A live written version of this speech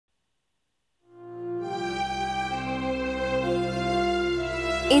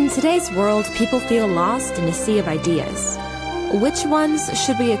In today's world, people feel lost in a sea of ideas. Which ones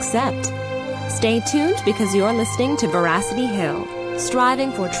should we accept? Stay tuned because you're listening to Veracity Hill,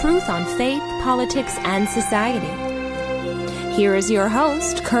 striving for truth on faith, politics, and society. Here is your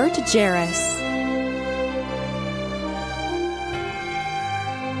host, Kurt Jarris.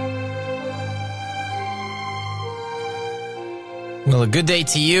 Well, a good day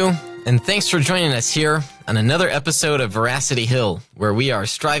to you, and thanks for joining us here on another episode of Veracity Hill, where we are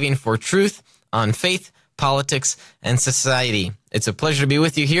striving for truth on faith, politics, and society. It's a pleasure to be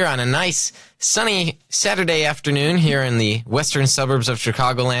with you here on a nice, sunny Saturday afternoon here in the western suburbs of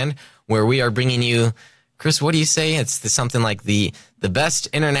Chicagoland, where we are bringing you, Chris, what do you say? It's something like the best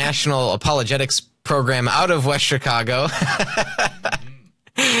international apologetics program out of West Chicago.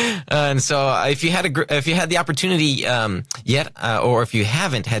 And so if you had the opportunity yet, or if you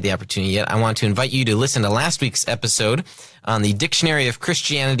haven't had the opportunity yet, I want to invite you to listen to last week's episode on the Dictionary of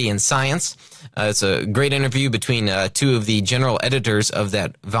Christianity and Science. It's a great interview between two of the general editors of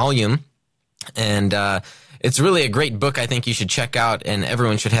that volume. And it's really a great book I think you should check out, and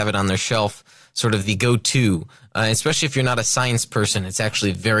everyone should have it on their shelf, sort of the go-to, especially if you're not a science person. It's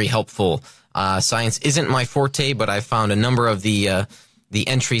actually very helpful. Science isn't my forte, but I found a number of the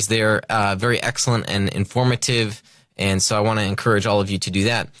entries there very excellent and informative, and so I want to encourage all of you to do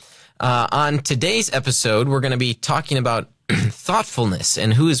that. On today's episode, we're going to be talking about thoughtfulness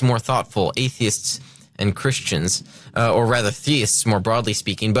and who is more thoughtful, atheists and Christians, or rather theists, more broadly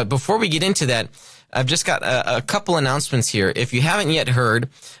speaking. But before we get into that, I've just got a couple announcements here. If you haven't yet heard,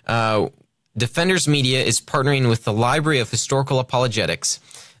 Defenders Media is partnering with the Library of Historical Apologetics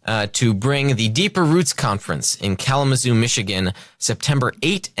to bring the Deeper Roots Conference in Kalamazoo, Michigan, September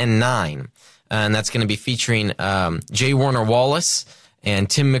 8 and 9. And that's going to be featuring J. Warner Wallace and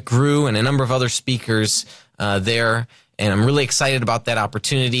Tim McGrew and a number of other speakers there. And I'm really excited about that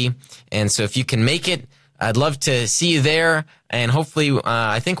opportunity. And so if you can make it, I'd love to see you there. And hopefully,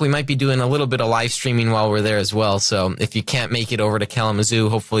 I think we might be doing a little bit of live streaming while we're there as well. So if you can't make it over to Kalamazoo,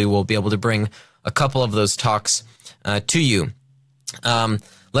 hopefully we'll be able to bring a couple of those talks to you.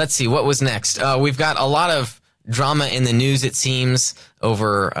 Let's see, what was next? We've got a lot of drama in the news, it seems,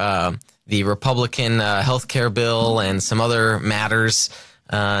 over the Republican health care bill and some other matters.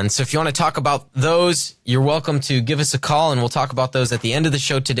 And so if you want to talk about those, you're welcome to give us a call, and we'll talk about those at the end of the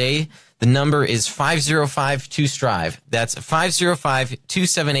show today. The number is 505-2STRIVE. That's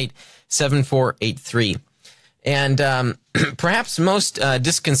 505-278-7483. And perhaps most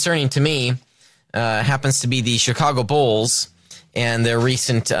disconcerting to me happens to be the Chicago Bulls and their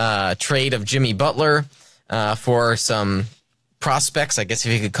recent trade of Jimmy Butler for some prospects, I guess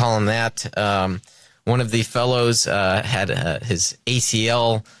if you could call them that. One of the fellows had his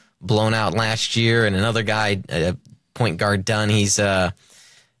ACL blown out last year, and another guy, point guard Dunn, he's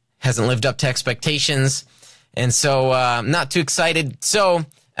hasn't lived up to expectations, and so I'm not too excited. So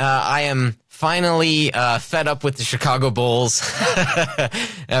I am finally fed up with the Chicago Bulls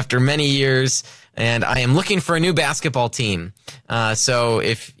after many years, and I am looking for a new basketball team. So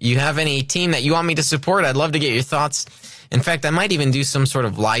if you have any team that you want me to support, I'd love to get your thoughts. In fact, I might even do some sort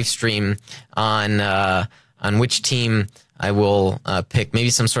of live stream on which team I will pick, maybe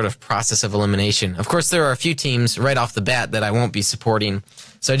some sort of process of elimination. Of course, there are a few teams right off the bat that I won't be supporting,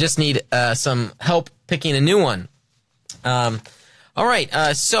 so I just need some help picking a new one. All right,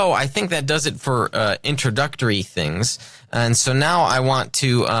 so I think that does it for introductory things, and so now I want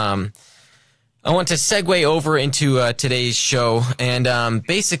to segue over into today's show, and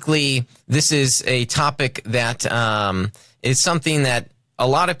basically this is a topic that is something that a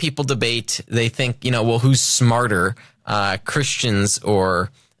lot of people debate. They think, well, who's smarter, Christians or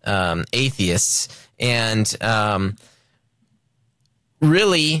atheists? And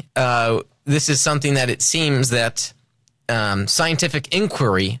really, this is something that it seems that scientific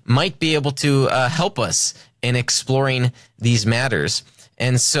inquiry might be able to help us in exploring these matters.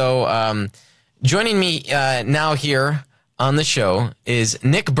 And so joining me now here on the show is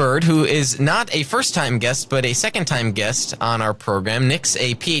Nick Byrd, who is not a first-time guest, but a second-time guest on our program. Nick's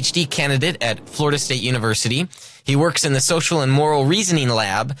a PhD candidate at Florida State University. He works in the Social and Moral Reasoning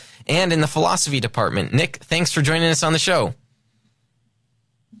Lab and in the Philosophy Department. Nick, thanks for joining us on the show.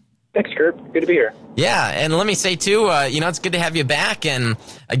 Thanks, Kurt. Good to be here. Yeah, and let me say, too, it's good to have you back. And,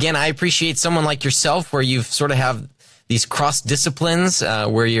 again, I appreciate someone like yourself where you sort of have these cross-disciplines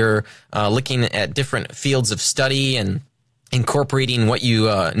where you're looking at different fields of study and incorporating what you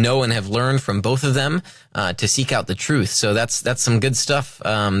know and have learned from both of them to seek out the truth. So that's some good stuff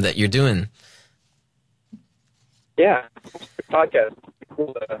that you're doing. Yeah, podcast.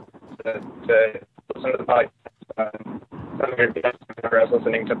 Cool to listen to the podcast. Some of your guests are was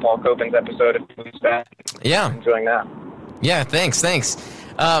listening to Paul Copen's episode a few weeks back. Yeah. Enjoying that. Yeah, thanks.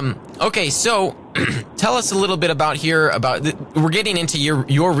 Okay, so tell us a little bit about we're getting into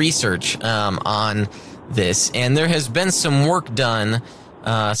your research on this, and there has been some work done,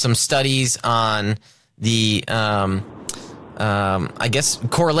 some studies on the, I guess,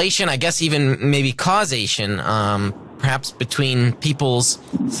 correlation, I guess even maybe causation, perhaps between people's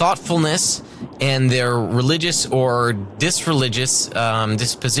thoughtfulness and their religious or disreligious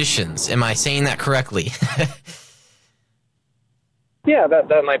dispositions. Am I saying that correctly? Yeah,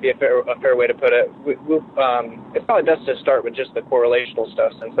 that might be a fair way to put it. It's probably best to start with just the correlational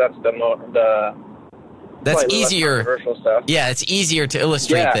stuff, since that's that's easier. Less controversial stuff. Yeah, it's easier to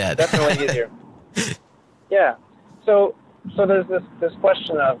illustrate that. Yeah, definitely easier. Yeah. So there's this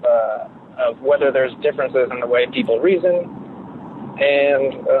question of whether there's differences in the way people reason,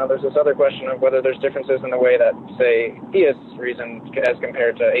 and there's this other question of whether there's differences in the way that, say, theists reason as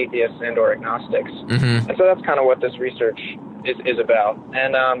compared to atheists and or agnostics. Mm-hmm. And so that's kind of what this research is about.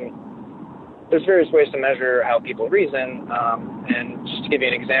 And there's various ways to measure how people reason. And just to give you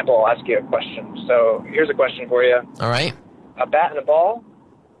an example, I'll ask you a question. So here's a question for you. All right. A bat and a ball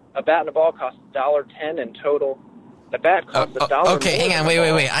costs $1.10 in total. The bat costs $1. Okay, hang on,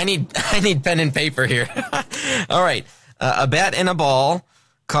 wait. I need pen and paper here. All right. A bat and a ball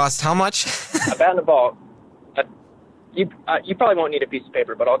cost how much? A bat and a ball. You probably won't need a piece of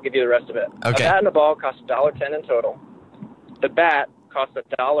paper, but I'll give you the rest of it. Okay. A bat and a ball costs $1.10 in total. The bat costs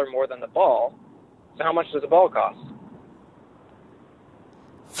 $1 more than the ball. So how much does a ball cost?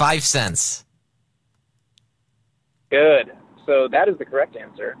 5 cents. Good. So that is the correct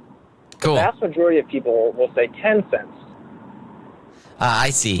answer. Cool. The vast majority of people will say 10 cents. I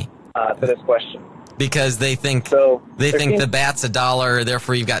see. To this question. Because they think the bat's $1,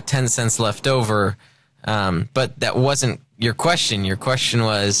 therefore you've got 10 cents left over. But that wasn't your question. Your question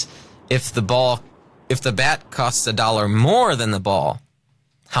was if the bat costs $1 more than the ball,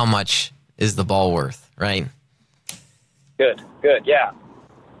 how much is the ball worth, right? Good, yeah.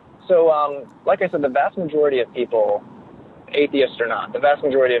 So, like I said, the vast majority of people, atheists or not, the vast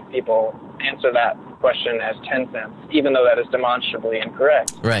majority of people answer that question as 10 cents, even though that is demonstrably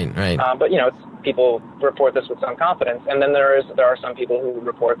incorrect. Right. But, people report this with some confidence, and then there are some people who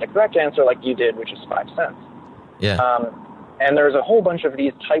report the correct answer like you did, which is 5 cents. Yeah. And there's a whole bunch of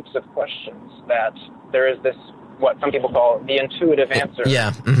these types of questions that there is this, what some people call the intuitive answer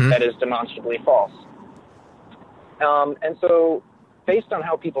that is demonstrably false. And so based on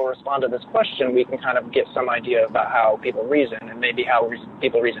how people respond to this question, we can kind of get some idea about how people reason and maybe how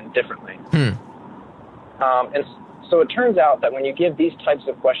people reason differently. And so it turns out that when you give these types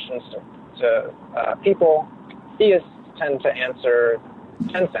of questions to people, theists tend to answer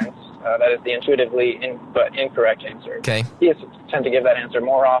 10 cents. That is the intuitively but incorrect answer. Okay. Theists tend to give that answer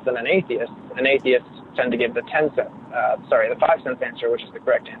more often than atheists, and atheists tend to give the 5 cents answer, which is the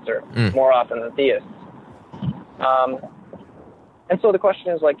correct answer, more often than theists. And so the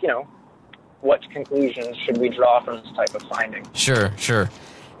question is, what conclusions should we draw from this type of finding? Sure.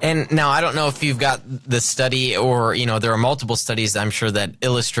 And now I don't know if you've got the study or, there are multiple studies I'm sure that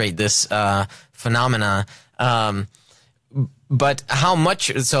illustrate this phenomena. But how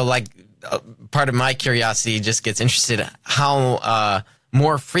much, part of my curiosity just gets interested, how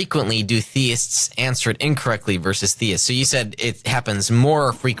more frequently do theists answer it incorrectly versus theists? So you said it happens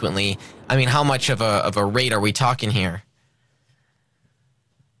more frequently. I mean, how much of a rate are we talking here?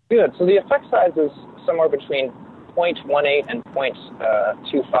 Good. So the effect size is somewhere between 0.18 and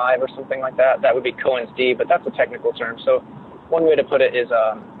 0.25 or something like that. That would be Cohen's d, but that's a technical term. So one way to put it is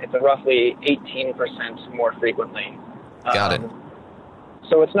it's a roughly 18% more frequently. Got it.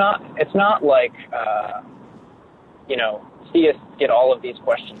 So it's not like theists get all of these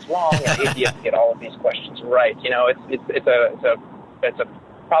questions wrong and atheists get all of these questions right. It's a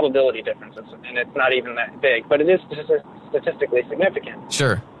probability difference, and it's not even that big, but it is statistically significant.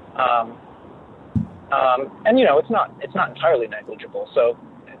 Sure. And it's not entirely negligible. So,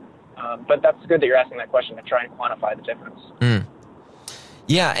 but that's good that you're asking that question to try and quantify the difference.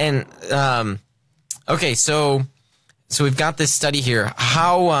 Yeah, and okay, so we've got this study here.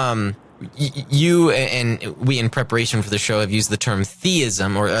 How you and we in preparation for the show have used the term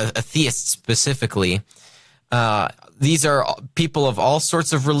theism, or a theist specifically. These are people of all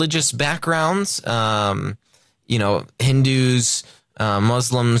sorts of religious backgrounds. Hindus,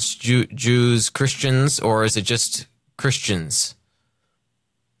 Muslims, Jews, Christians, or is it just Christians?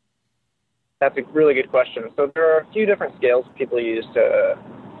 That's a really good question. So there are a few different scales people use to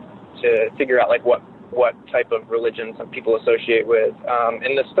figure out what type of religion some people associate with.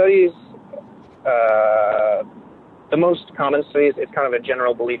 In the studies the most common studies, it's kind of a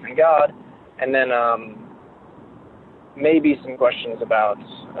general belief in God, and then maybe some questions about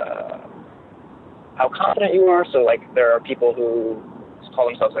how confident you are. So, like, there are people who call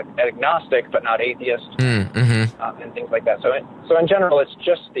themselves like agnostic but not atheist, and things like that. So in general, it's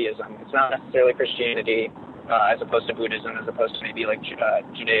just theism. It's not necessarily Christianity as opposed to Buddhism, as opposed to maybe like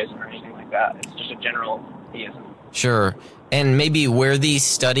Judaism or anything like that. It's just a general theism. Sure. And maybe where these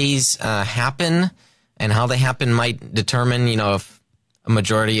studies happen and how they happen might determine, if a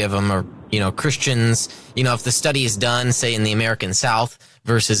majority of them are, Christians, if the study is done, say, in the American South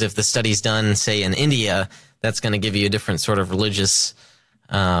versus if the study's done, say, in India, that's going to give you a different sort of religious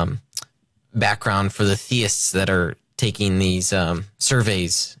background for the theists that are taking these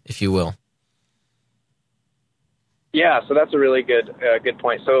surveys, if you will. Yeah, so that's a really good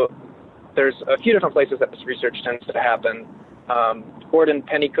point. So there's a few different places that this research tends to happen. Gordon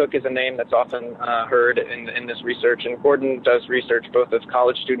Pennycook is a name that's often heard in this research, and Gordon does research both of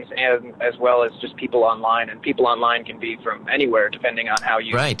college students and as well as just people online, and people online can be from anywhere depending on how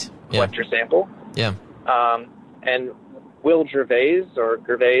you collect your sample. Yeah. And Will Gervais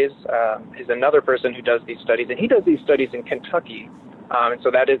is another person who does these studies, and he does these studies in Kentucky, and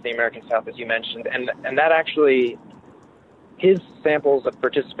so that is the American South, as you mentioned, and that actually, his samples of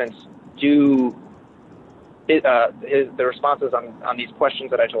participants the responses on these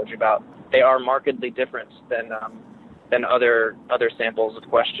questions that I told you about, they are markedly different than other samples of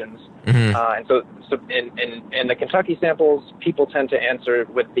questions, and so in the Kentucky samples, people tend to answer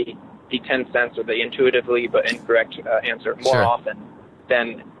with the 10 cents or the intuitively but incorrect answer more often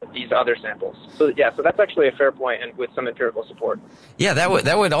than these other samples. So that's actually a fair point, and with some empirical support. Yeah,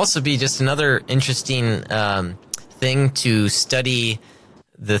 that would also be just another interesting thing to study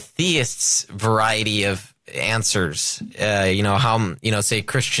the theists' variety of answers. How say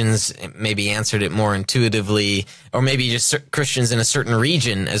Christians maybe answered it more intuitively, or maybe just Christians in a certain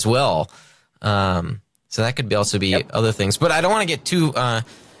region as well. So that could also be other things. But I don't want to get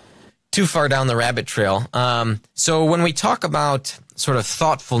too far down the rabbit trail. So when we talk about sort of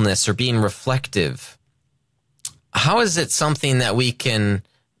thoughtfulness or being reflective, how is it something that we can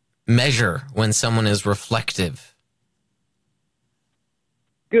measure when someone is reflective?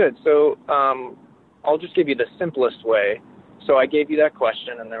 Good. So I'll just give you the simplest way. So I gave you that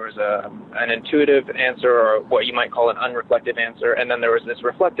question, and there was an intuitive answer, or what you might call an unreflective answer, and then there was this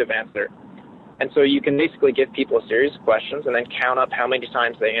reflective answer. And so you can basically give people a series of questions and then count up how many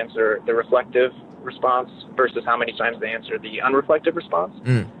times they answer the reflective response versus how many times they answer the unreflective response.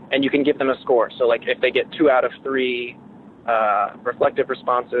 And you can give them a score. So like if they get 2 out of 3 reflective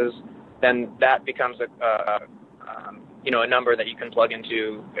responses, then that becomes a number that you can plug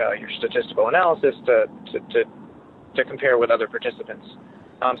into your statistical analysis to compare with other participants.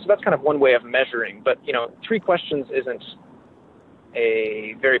 So that's kind of one way of measuring. But 3 questions isn't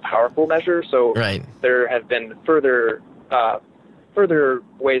a very powerful measure, so there have been further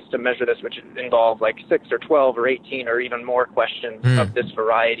ways to measure this, which involve like 6 or 12 or 18 or even more questions of this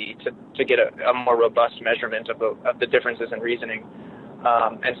variety to get a more robust measurement of the differences in reasoning.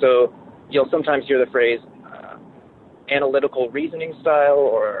 And so you'll sometimes hear the phrase analytical reasoning style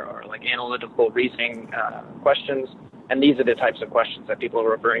or like analytical reasoning questions, and these are the types of questions that people are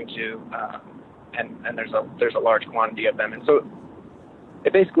referring to, and there's a large quantity of them. And so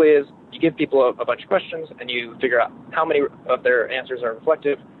it basically is you give people a bunch of questions and you figure out how many of their answers are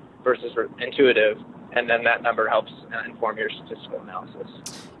reflective versus intuitive, and then that number helps inform your statistical analysis.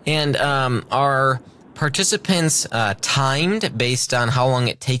 And are participants timed based on how long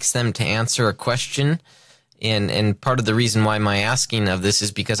it takes them to answer a question? And part of the reason why my asking of this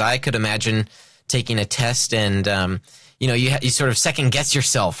is because I could imagine taking a test and you sort of second guess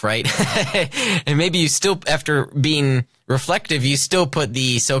yourself, right? And maybe you still, after being reflective, you still put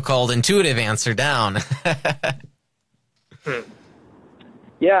the so-called intuitive answer down.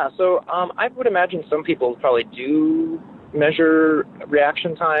 Yeah, so I would imagine some people probably do measure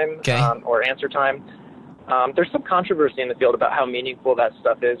reaction time or answer time. There's some controversy in the field about how meaningful that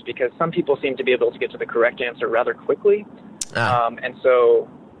stuff is, because some people seem to be able to get to the correct answer rather quickly. And so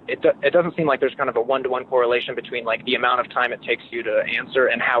it doesn't seem like there's kind of a one-to-one correlation between like the amount of time it takes you to answer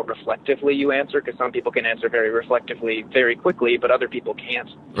and how reflectively you answer, because some people can answer very reflectively very quickly, but other people can't.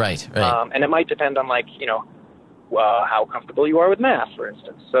 Right. And it might depend on like, how comfortable you are with math, for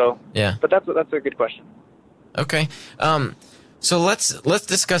instance. So, but that's a good question. Okay. So let's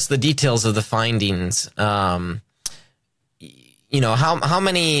discuss the details of the findings. How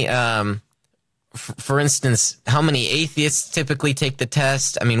many, for instance, how many atheists typically take the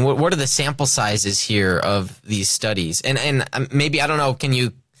test? I mean, what are the sample sizes here of these studies? And maybe, I don't know, can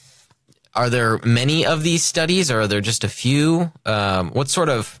you Are there many of these studies, or are there just a few? What sort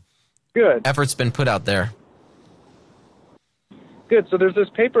of effort's been put out there? Good. So there's this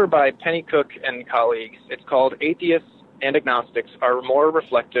paper by Penny Cook and colleagues. It's called Atheists and Agnostics Are More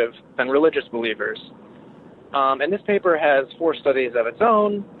Reflective Than Religious Believers. And this paper has 4 studies of its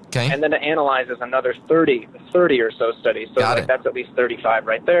own, and then it analyzes another 30 or so studies. So that's at least 35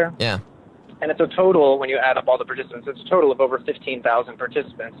 right there. Yeah. And it's a total, when you add up all the participants, it's a total of over 15,000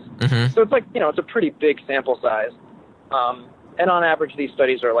 participants. Mm-hmm. So it's like, it's a pretty big sample size. And on average, these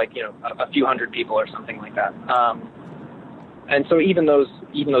studies are like, a few hundred people or something like that. And so even those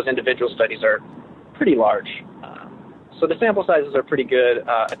individual studies are pretty large. So the sample sizes are pretty good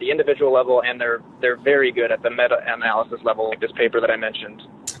at the individual level, and they're very good at the meta-analysis level, like this paper that I mentioned.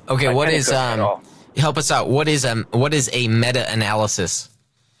 Okay, what is help us out? What is a meta-analysis?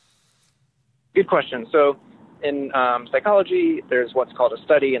 Good question. So in psychology, there's what's called a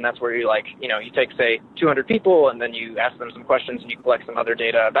study, and that's where you you take, say, 200 people, and then you ask them some questions, and you collect some other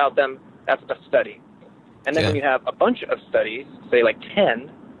data about them. That's a study. And then when you have a bunch of studies, say like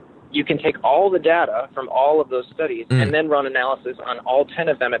 10, you can take all the data from all of those studies and then run analysis on all 10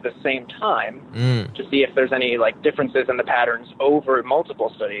 of them at the same time to see if there's any differences in the patterns over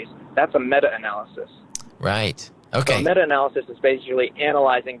multiple studies. That's a meta-analysis. Right. Okay. So meta-analysis is basically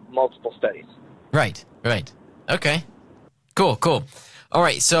analyzing multiple studies. Right. Okay. Cool. All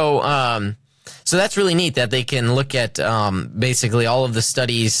right. So that's really neat that they can look at basically all of the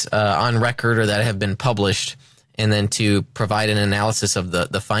studies on record or that have been published, and then to provide an analysis of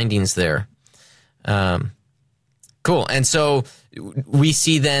the findings there. Cool. And so we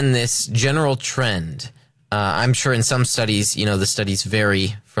see then this general trend. I'm sure in some studies, the studies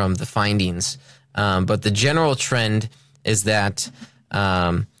vary from the findings, but the general trend is that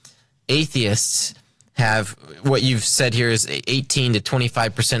atheists have, what you've said here is 18 to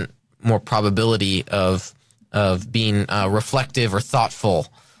 25% more probability of being reflective or thoughtful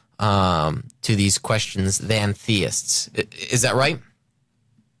to these questions than theists. Is that right?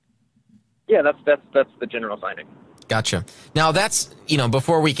 Yeah, that's the general finding. Gotcha. Now that's,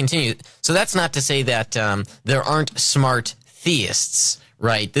 before we continue, so that's not to say that there aren't smart theists,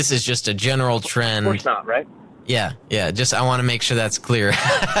 right? This is just a general trend. Of course not, right? Yeah. Just, I want to make sure that's clear.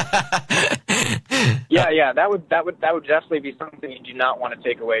 Yeah. That would definitely be something you do not want to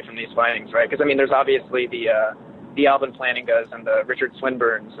take away from these findings, right? Because there's obviously the Alvin Flanagan's and the Richard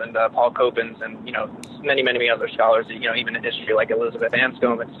Swinburne's and Paul Copen's and many other scholars, even in history like Elizabeth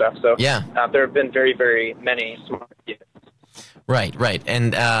Anscombe and stuff. So there have been very, very many smart theists. Right,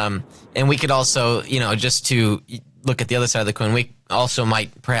 and we could also, just to look at the other side of the coin, we also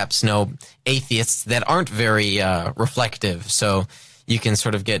might perhaps know atheists that aren't very reflective. So you can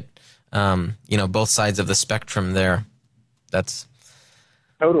sort of get, both sides of the spectrum there. That's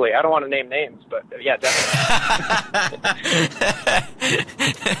totally. I don't want to name names, but yeah, definitely.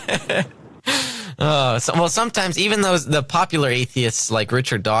 Sometimes even the popular atheists like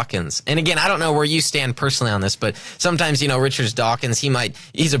Richard Dawkins, and again, I don't know where you stand personally on this, but sometimes, Richard Dawkins,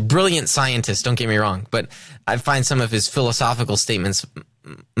 he's a brilliant scientist, don't get me wrong, but I find some of his philosophical statements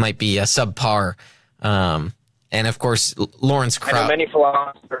might be subpar. And of course, Lawrence Krauss. I know many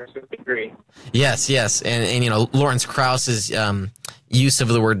philosophers who agree. Yes, and Lawrence Krauss's use of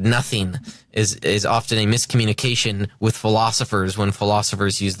the word nothing is often a miscommunication with philosophers when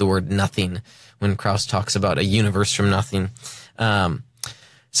philosophers use the word nothing when Krauss talks about a universe from nothing.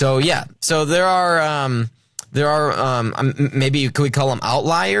 So there are maybe could we call them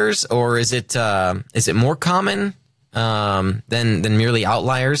outliers, or is it more common than merely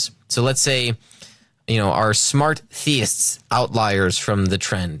outliers? So let's say, are smart theists outliers from the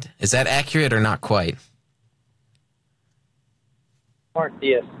trend? Is that accurate or not quite? Smart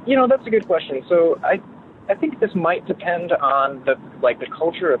theists. That's a good question. So I think this might depend on the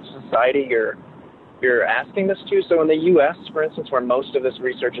culture of society you're asking this to. So in the U.S., for instance, where most of this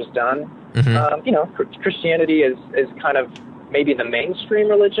research is done, Christianity is kind of maybe the mainstream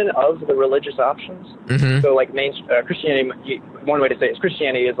religion of the religious options. Mm-hmm. So Christianity, one way to say it is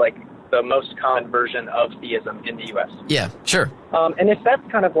Christianity is like the most common version of theism in the U.S. Yeah, sure. And if that's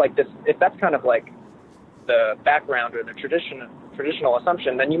kind of like the background or the traditional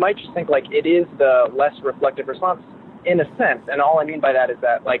assumption, then you might just think it is the less reflective response in a sense. And all I mean by that is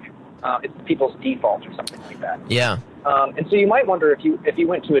that it's people's default or something like that. Yeah. And so you might wonder if you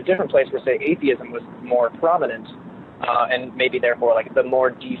went to a different place where, say, atheism was more prominent, and maybe therefore the more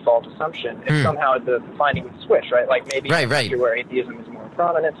default assumption, if somehow the finding would switch, right? Maybe right. where atheism is more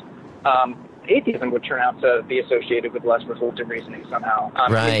prominent, atheism would turn out to be associated with less reflective reasoning somehow.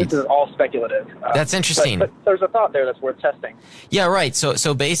 Right. This is all speculative. That's interesting. But there's a thought there that's worth testing. Yeah, right.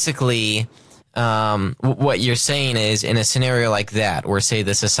 So basically, what you're saying is, in a scenario like that, where say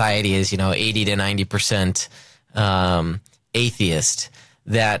the society is 80 to 90% atheist,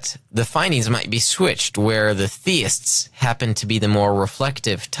 that the findings might be switched, where the theists happen to be the more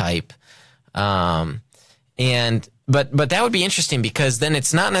reflective type, But that would be interesting, because then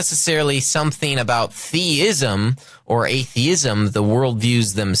it's not necessarily something about theism or atheism, the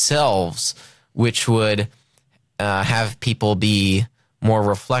worldviews themselves, which would have people be more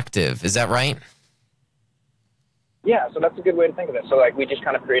reflective. Is that right? Yeah, so that's a good way to think of it. So, like, we just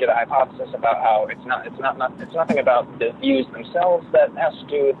kind of created a hypothesis about how it's nothing about the views themselves that has to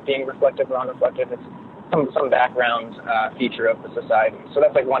do with being reflective or unreflective. It's some background feature of the society. So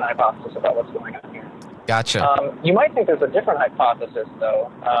that's like one hypothesis about what's going on here. Gotcha. You might think there's a different hypothesis,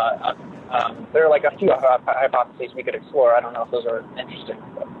 though. There are like a few hypotheses we could explore. I don't know if those are interesting.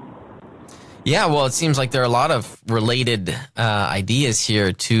 But. Yeah, well, it seems like there are a lot of related ideas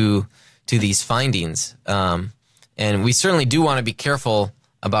here to these findings, and we certainly do want to be careful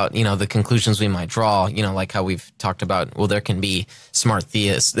about the conclusions we might draw. Like how we've talked about. Well, there can be smart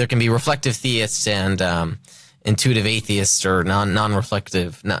theists, there can be reflective theists, and intuitive atheists, or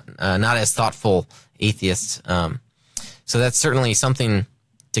non-reflective, not as thoughtful atheists. So that's certainly something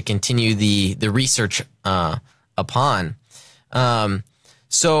to continue the research upon.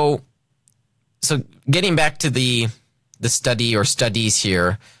 So getting back to the study or studies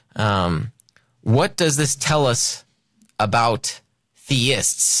here, what does this tell us about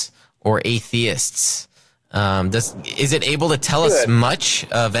theists or atheists? Is it able to tell us much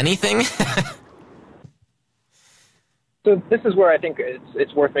of anything? So this is where I think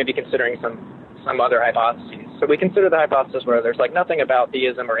it's worth maybe considering some other hypotheses. So we consider the hypothesis where there's like nothing about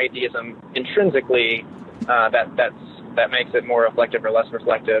theism or atheism intrinsically that makes it more reflective or less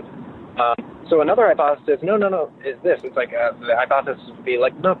reflective. So another hypothesis, no, is this. It's like the hypothesis would be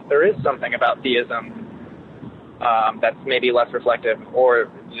like, no, there is something about theism that's maybe less reflective, or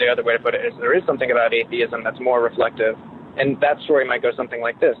the other way to put it is there is something about atheism that's more reflective. And that story might go something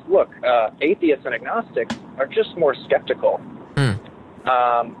like this. Look, atheists and agnostics are just more skeptical.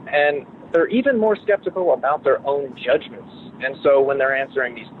 And they're even more skeptical about their own judgments. And so when they're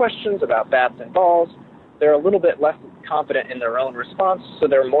answering these questions about bats and balls, they're a little bit less confident in their own response, so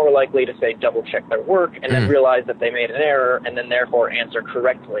they're more likely to, say, double-check their work and then realize that they made an error and then therefore answer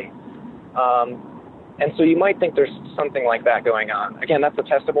correctly. And so you might think there's something like that going on. Again, that's a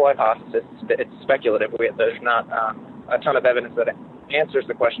testable hypothesis. It's speculative. There's not a ton of evidence that answers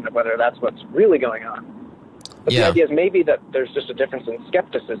the question of whether that's what's really going on. But the idea is maybe that there's just a difference in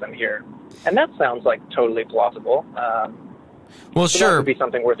skepticism here. And that sounds like totally plausible. Well, so sure. That would be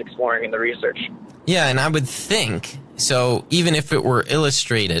something worth exploring in the research. Yeah, and I would think, so even if it were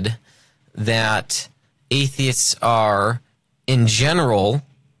illustrated that atheists are, in general,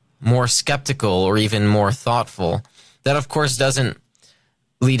 more skeptical or even more thoughtful, that of course doesn't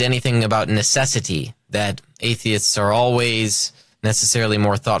lead anything about necessity, that atheists are always necessarily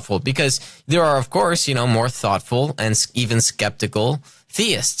more thoughtful, because there are, of course, more thoughtful and even skeptical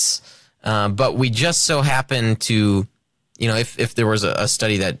theists. But we just so happen to, if there was a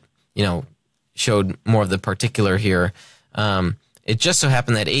study that, showed more of the particular here, it just so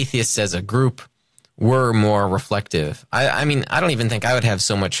happened that atheists as a group were more reflective. I mean, I don't even think I would have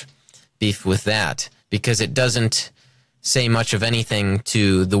so much beef with that, because it doesn't say much of anything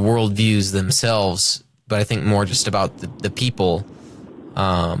to the worldviews themselves, but I think more just about the people.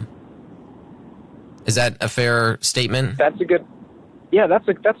 Is that a fair statement? That's a good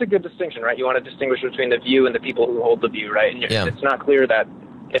distinction, right? You want to distinguish between the view and the people who hold the view, right? And it's not clear that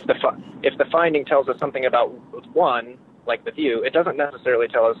if the finding tells us something about one, like the view, it doesn't necessarily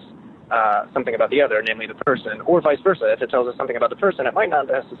tell us something about the other, namely the person, or vice versa. If it tells us something about the person, it might not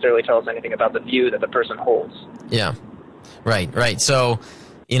necessarily tell us anything about the view that the person holds. Yeah, right. So,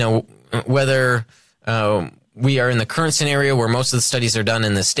 whether we are in the current scenario where most of the studies are done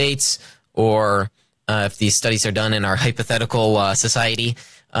in the States, or if these studies are done in our hypothetical society,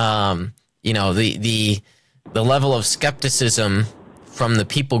 the level of skepticism from the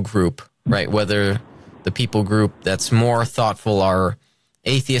people group, right? Whether the people group that's more thoughtful are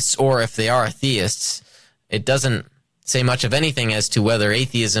atheists, or if they are theists, it doesn't say much of anything as to whether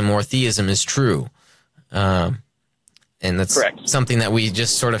atheism or theism is true. And that's correct. Something that we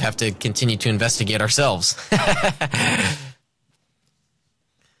just sort of have to continue to investigate ourselves.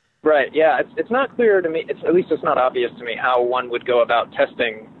 Right, yeah. It's not clear to me, at least it's not obvious to me, how one would go about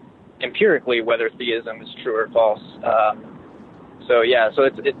testing empirically whether theism is true or false. So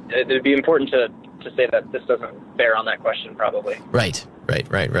it'd be important to say that this doesn't bear on that question, probably. Right.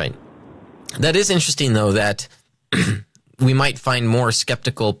 That is interesting, though, that we might find more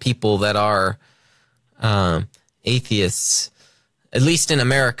skeptical people that are atheists, at least in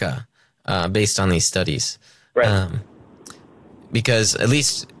America, based on these studies. Right. Because at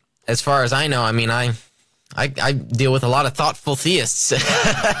least as far as I know, I mean, I deal with a lot of thoughtful theists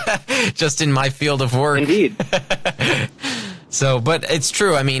just in my field of work. Indeed. So, but it's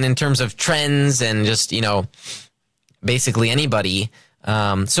true. I mean, in terms of trends and just, basically anybody.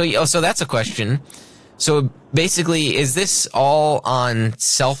 So that's a question. So basically, is this all on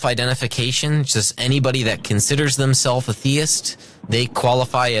self-identification? Just anybody that considers themselves a theist, they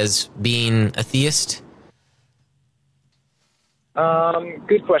qualify as being a theist?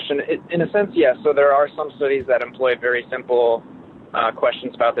 Good question. In a sense, yes. So there are some studies that employ very simple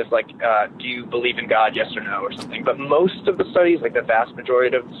questions about this, like, do you believe in God, yes or no, or something. But most of the studies, like the vast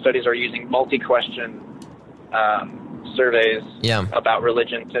majority of the studies, are using multi-question surveys about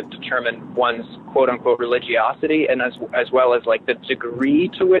religion to determine one's quote-unquote religiosity, and as well as like the degree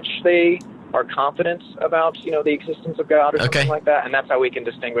to which they are confident about, the existence of God or something like that. And that's how we can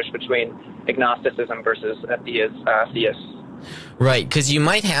distinguish between agnosticism versus theists. Right, because you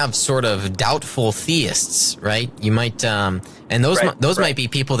might have sort of doubtful theists, right? You might, and those might be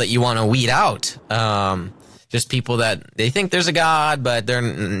people that you want to weed out. Just people that they think there's a God, but they're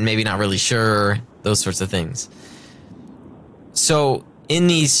maybe not really sure. Those sorts of things. So in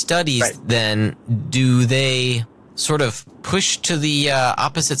these studies, then, do they sort of push to the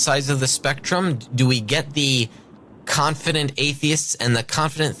opposite sides of the spectrum? Do we get the confident atheists and the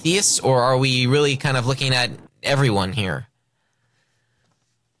confident theists, or are we really kind of looking at everyone here?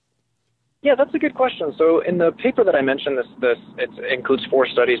 Yeah, that's a good question. So in the paper that I mentioned, it includes 4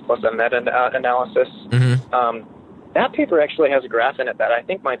 studies plus a meta-analysis. Mm-hmm. That paper actually has a graph in it that I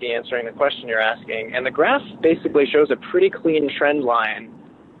think might be answering the question you're asking. And the graph basically shows a pretty clean trend line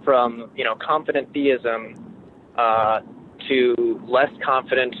from, confident theism to less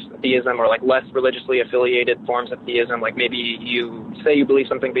confident theism, or like less religiously affiliated forms of theism. Like maybe you say you believe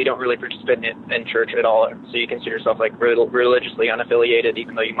something, but you don't really participate in church at all. So you consider yourself like religiously unaffiliated,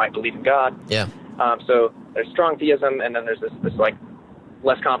 even though you might believe in God. Yeah. So there's strong theism, and then there's this like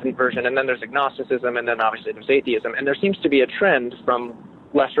less confident version, and then there's agnosticism, and then obviously there's atheism. And there seems to be a trend from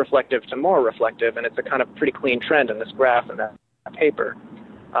less reflective to more reflective, and it's a kind of pretty clean trend in this graph and that paper.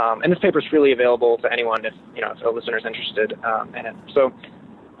 And this paper is freely available to anyone if a listener's interested in it. So,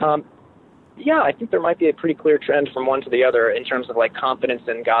 I think there might be a pretty clear trend from one to the other in terms of like confidence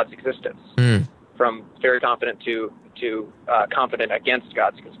in God's existence, from very confident to confident against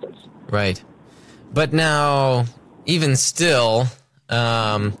God's existence. Right. But now, even still,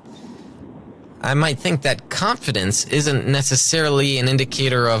 I might think that confidence isn't necessarily an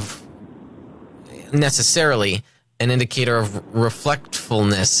indicator of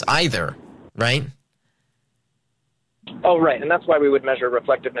reflectfulness either, right? Oh, right. And that's why we would measure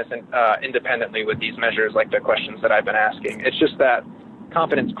reflectiveness independently with these measures, like the questions that I've been asking. It's just that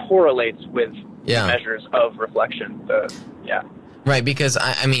confidence correlates with measures of reflection. Right, because,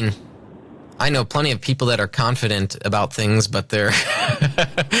 I mean, I know plenty of people that are confident about things, but they're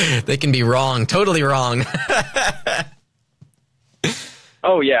they can be wrong, totally wrong.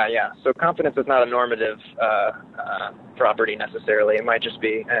 Oh, yeah. So confidence is not a normative property necessarily. It might just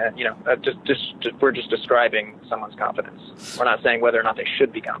be, we're just describing someone's confidence. We're not saying whether or not they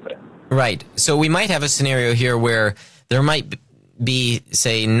should be confident. Right. So we might have a scenario here where there might be,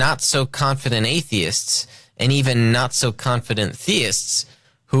 say, not so confident atheists and even not so confident theists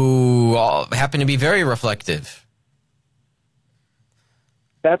who all happen to be very reflective.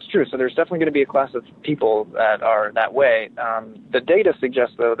 That's true. So there's definitely going to be a class of people that are that way. The data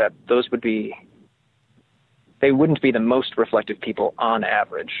suggests, though, that they wouldn't be the most reflective people on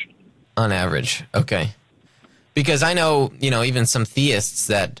average. On average, okay. Because I know, even some theists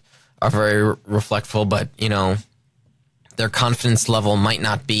that are very reflectful, but, their confidence level might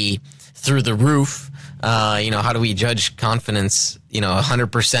not be through the roof. How do we judge confidence?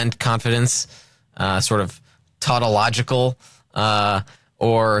 100% confidence, sort of tautological,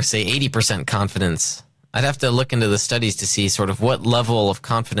 or say 80% confidence. I'd have to look into the studies to see sort of what level of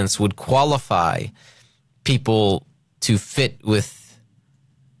confidence would qualify people to fit with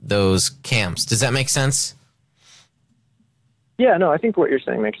those camps. Does that make sense? Yeah, no, I think what you're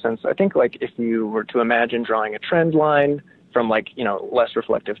saying makes sense. I think like if you were to imagine drawing a trend line from less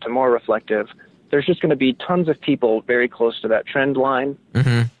reflective to more reflective, there's just going to be tons of people very close to that trend line.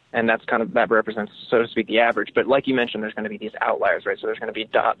 Mm-hmm. and that represents, so to speak, the average. But like you mentioned, there's going to be these outliers, right? So there's going to be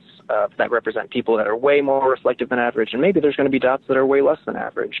dots that represent people that are way more reflective than average, and maybe there's going to be dots that are way less than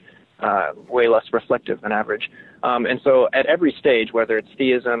average, way less reflective than average. And so at every stage, whether it's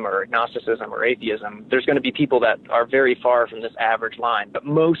theism or agnosticism or atheism, there's going to be people that are very far from this average line, but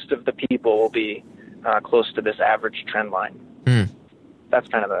most of the people will be close to this average trend line. That's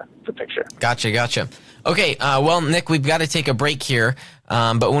kind of the picture. Gotcha. Okay, well, Nick, we've got to take a break here,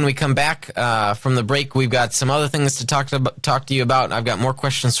 but when we come back from the break, we've got some other things to talk to you about. I've got more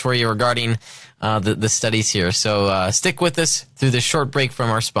questions for you regarding the studies here, so stick with us through this short break from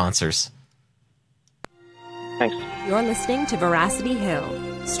our sponsors. Thanks. You're listening to Veracity Hill,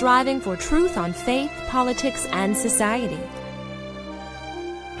 striving for truth on faith, politics, and society.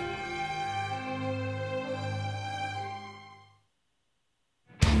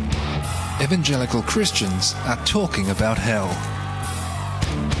 Evangelical Christians are talking about hell.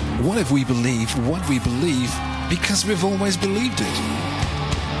 What if we believe what we believe because we've always believed it?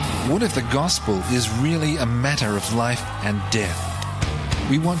 What if the gospel is really a matter of life and death?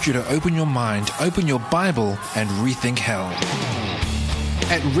 We want you to open your mind, open your Bible, and rethink hell.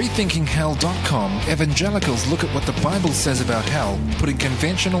 At rethinkinghell.com, evangelicals look at what the Bible says about hell, putting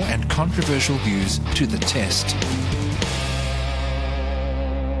conventional and controversial views to the test.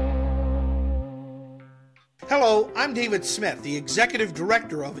 Hello, I'm David Smith, the Executive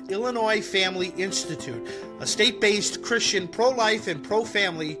Director of Illinois Family Institute, a state-based Christian pro-life and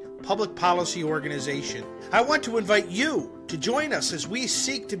pro-family public policy organization. I want to invite you to join us as we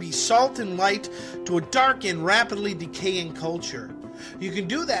seek to be salt and light to a dark and rapidly decaying culture. You can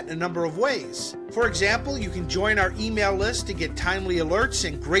do that in a number of ways. For example, you can join our email list to get timely alerts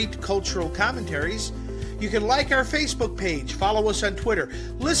and great cultural commentaries. You can like our Facebook page, follow us on Twitter,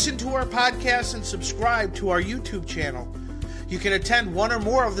 listen to our podcasts, and subscribe to our YouTube channel. You can attend one or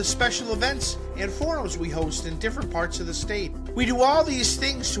more of the special events and forums we host in different parts of the state. We do all these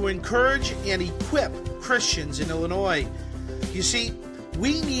things to encourage and equip Christians in Illinois. You see,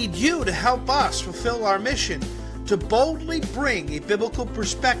 we need you to help us fulfill our mission to boldly bring a biblical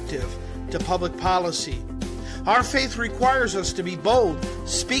perspective to public policy. Our faith requires us to be bold,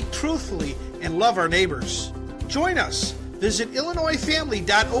 speak truthfully, and love our neighbors. Join us. Visit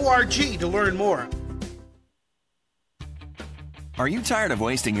illinoisfamily.org to learn more. Are you tired of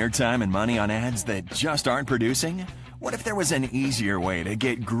wasting your time and money on ads that just aren't producing? What if there was an easier way to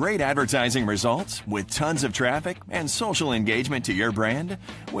get great advertising results with tons of traffic and social engagement to your brand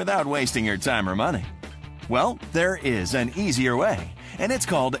without wasting your time or money? Well, there is an easier way, and it's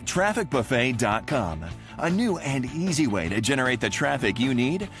called trafficbuffet.com. A new and easy way to generate the traffic you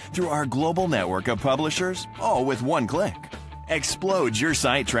need through our global network of publishers, all with one click. Explode your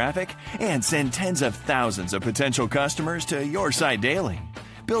site traffic and send tens of thousands of potential customers to your site daily.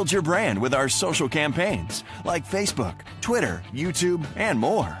 Build your brand with our social campaigns like Facebook, Twitter, YouTube, and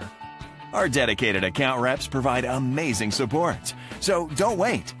more. Our dedicated account reps provide amazing support. So don't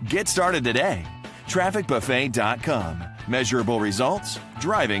wait. Get started today. TrafficBuffet.com. Measurable results,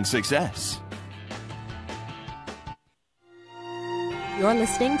 driving success. You're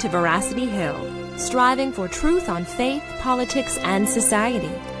listening to Veracity Hill, striving for truth on faith, politics, and society.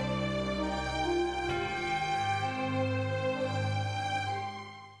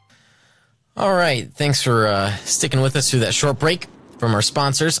 All right, thanks for sticking with us through that short break from our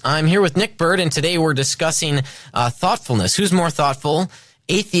sponsors. I'm here with Nick Byrd, and today we're discussing thoughtfulness. Who's more thoughtful,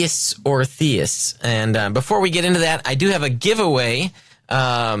 atheists or theists? And before we get into that, I do have a giveaway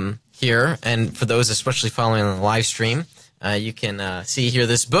here, and for those especially following on the live stream, you can see here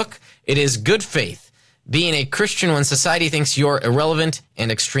this book. It is Good Faith, Being a Christian When Society Thinks You're Irrelevant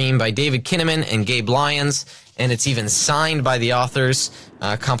and Extreme by David Kinnaman and Gabe Lyons, and it's even signed by the authors.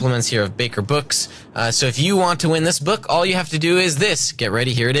 Compliments here of Baker Books. So if you want to win this book, all you have to do is this. Get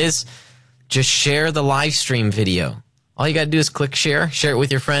ready, here it is. Just share the live stream video. All you got to do is click share it with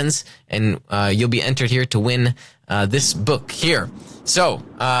your friends, and you'll be entered here to win this book here. So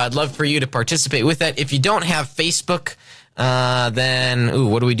I'd love for you to participate with that. If you don't have Facebook, then,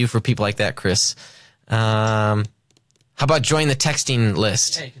 what do we do for people like that, Chris? How about join the texting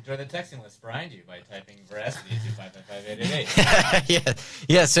list? Yeah, you can join the texting list behind you by typing Veracity at 2555888.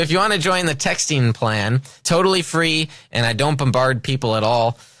 Yeah, so if you want to join the texting plan, totally free, and I don't bombard people at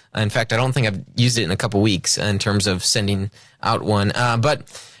all. In fact, I don't think I've used it in a couple weeks in terms of sending out one. But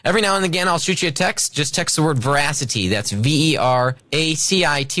every now and again, I'll shoot you a text. Just text the word Veracity. That's VERACITY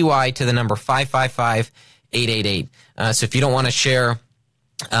to the number 555-888. So if you don't want to share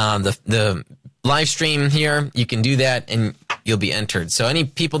the live stream here, you can do that, and you'll be entered. So any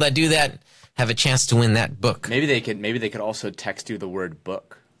people that do that have a chance to win that book. Maybe they could also text you the word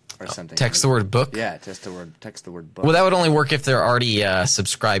book. or something. Text the word book? Yeah, text the word book. Well, that would only work if they're already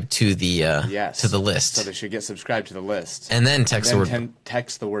subscribed to the to the list. So they should get subscribed to the list. And then text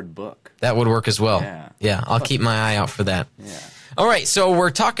the word book. That would work as well. Yeah. I'll keep my eye out for that. Yeah. All right, so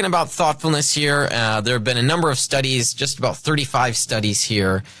we're talking about thoughtfulness here. There have been a number of studies, just about 35 studies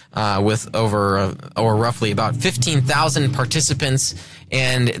here, with over or roughly about 15,000 participants,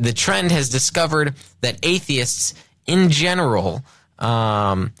 and the trend has discovered that atheists, in general,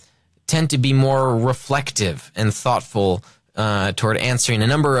 tend to be more reflective and thoughtful toward answering a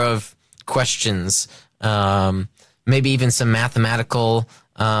number of questions, maybe even some mathematical.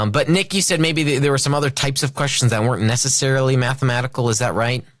 But Nick, you said maybe there were some other types of questions that weren't necessarily mathematical. Is that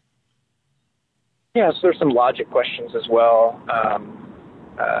right? Yeah, so there's some logic questions as well.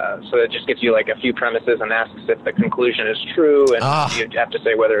 So it just gives you like a few premises and asks if the conclusion is true, and you have to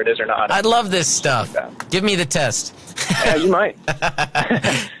say whether it is or not. I love this stuff. Give me the test. Yeah, you might.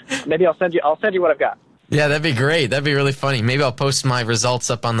 Maybe I'll send you what I've got. Yeah, that'd be great. That'd be really funny. Maybe I'll post my results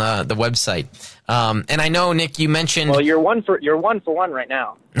up on the website. And I know, Nick, you mentioned. Well, you're one for one right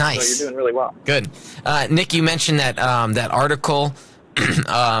now. Nice. So you're doing really well. Good. Nick, you mentioned that that article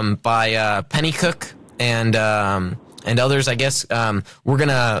by Pennycook and others. I guess we're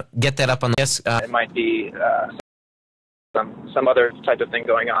gonna get that up on the. It might be some other type of thing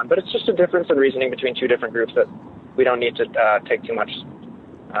going on, but it's just a difference in reasoning between two different groups that we don't need to take too much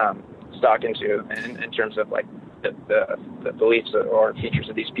stock into in terms of like the beliefs or features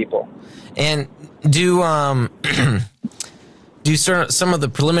of these people. And do some of the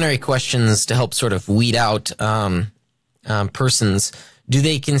preliminary questions to help sort of weed out persons, do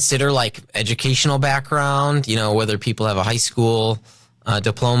they consider like educational background, whether people have a high school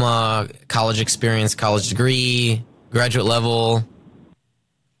diploma, college experience, college degree, graduate level?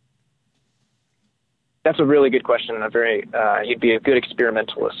 That's a really good question, and you'd be a good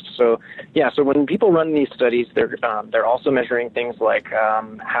experimentalist. So when people run these studies, they're also measuring things like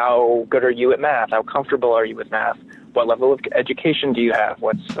how good are you at math, how comfortable are you with math, what level of education do you have,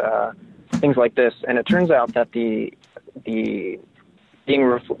 what's things like this. And it turns out that the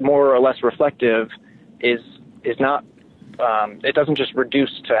being more or less reflective is not. It doesn't just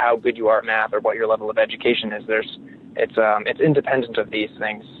reduce to how good you are at math or what your level of education is. It's independent of these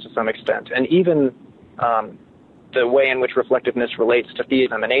things to some extent, and even the way in which reflectiveness relates to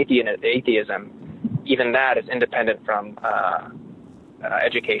theism and atheism, even that is independent from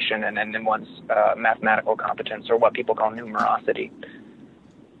education and then one's mathematical competence, or what people call numerosity.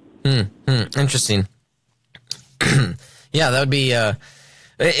 Interesting. Yeah, that would be.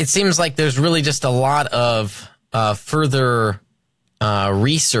 It seems like there's really just a lot of further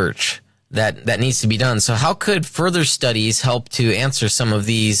research that needs to be done. So how could further studies help to answer some of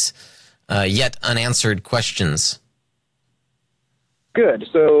these yet unanswered questions? Good.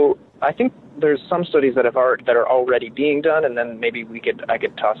 So I think there's some studies that are already being done, and then maybe I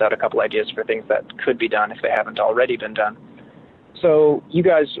could toss out a couple ideas for things that could be done if they haven't already been done. So you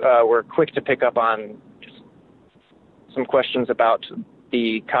guys were quick to pick up on just some questions about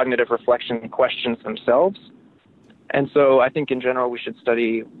the cognitive reflection questions themselves. And so I think in general we should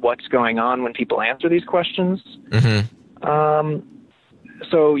study what's going on when people answer these questions. Mm-hmm.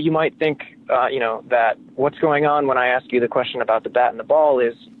 So you might think, that what's going on when I ask you the question about the bat and the ball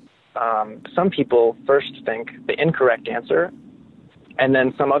is some people first think the incorrect answer, and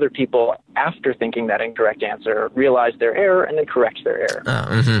then some other people, after thinking that incorrect answer, realize their error and then correct their error.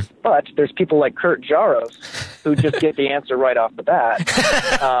 Mm-hmm. But there's people like Kurt Jaros who just get the answer right off the bat.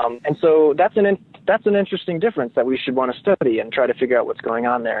 And so that's an interesting difference that we should want to study and try to figure out what's going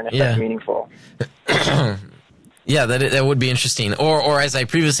on there and if that's meaningful. Yeah, that would be interesting. Or as I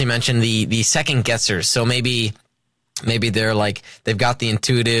previously mentioned, the second guessers. So maybe they're like, they've got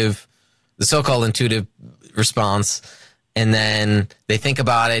the so-called intuitive response, and then they think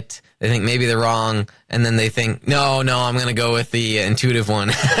about it, they think maybe they're wrong, and then they think, no, I'm going to go with the intuitive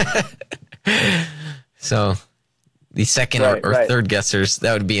one. So the second or third guessers,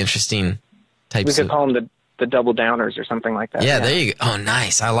 that would be interesting types. We could call them the double downers or something like that. Yeah, there you go. Oh,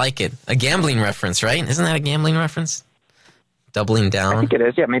 nice. I like it. A gambling reference, right? Isn't that a gambling reference? Doubling down. I think it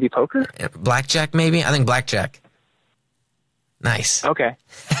is. Yeah, maybe poker? Blackjack, maybe? I think blackjack. Nice. Okay.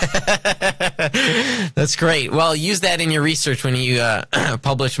 That's great. Well, use that in your research when you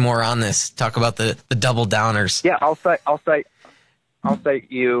publish more on this. Talk about the double downers. Yeah, I'll cite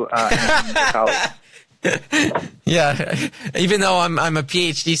you and your colleagues. Yeah, even though I'm a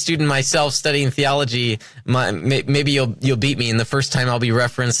PhD student myself studying theology, maybe you'll beat me, and the first time I'll be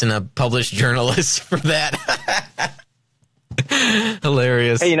referenced in a published journalist for that.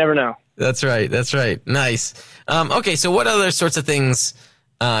 Hilarious. Hey, you never know. That's right. Nice. Okay, so what other sorts of things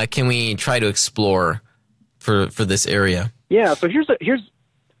can we try to explore for this area? Yeah, so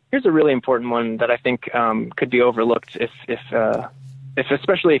here's a really important one that I think could be overlooked if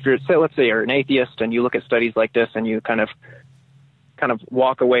especially if let's say you're an atheist and you look at studies like this and you kind of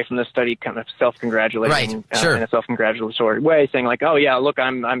walk away from the study kind of self-congratulating in a self-congratulatory way, saying like, oh yeah, look,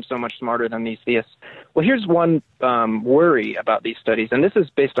 I'm so much smarter than these theists. Well, here's one worry about these studies, and this is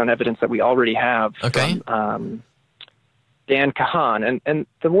based on evidence that we already have from Dan Kahan, and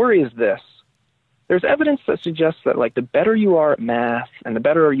the worry is this. There's evidence that suggests that like the better you are at math and the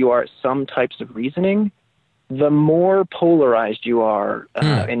better you are at some types of reasoning, the more polarized you are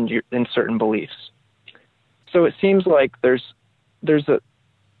in certain beliefs. So it seems like there's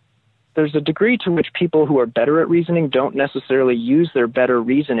a degree to which people who are better at reasoning don't necessarily use their better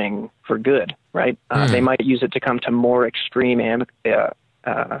reasoning for good, right? They might use it to come to more extreme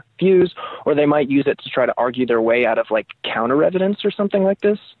views, or they might use it to try to argue their way out of like counter evidence or something like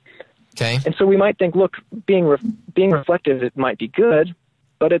this. Okay. And so we might think, look, being reflective, it might be good,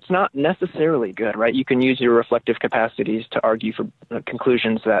 but it's not necessarily good, right? You can use your reflective capacities to argue for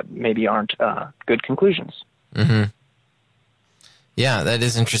conclusions that maybe aren't good conclusions. Mm-hmm. Yeah, that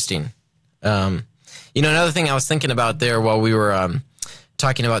is interesting. Another thing I was thinking about there while we were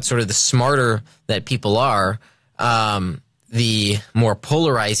talking about sort of the smarter that people are, the more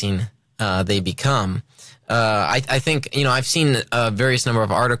polarizing they become. I think, I've seen a various number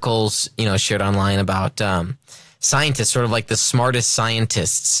of articles, shared online about scientists, sort of like the smartest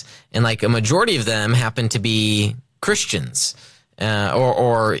scientists. And like a majority of them happen to be Christians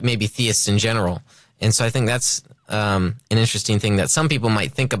or maybe theists in general. And so I think that's an interesting thing that some people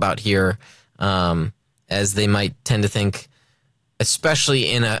might think about here, as they might tend to think,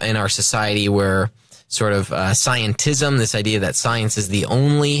 especially in our society where sort of scientism, this idea that science is the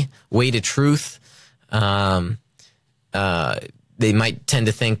only way to truth, they might tend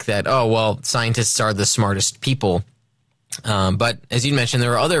to think that, oh, well, scientists are the smartest people. But as you mentioned,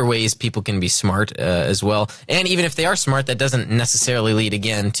 there are other ways people can be smart as well. And even if they are smart, that doesn't necessarily lead,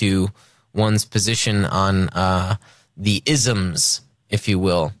 again, to one's position on the isms, if you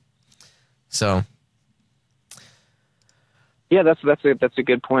will. So, yeah, that's a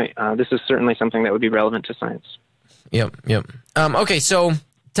good point. This is certainly something that would be relevant to science. Yep. Okay, so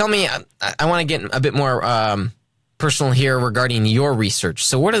tell me, I want to get a bit more personal here regarding your research.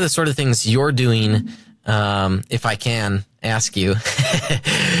 So, what are the sort of things you're doing, if I can ask you,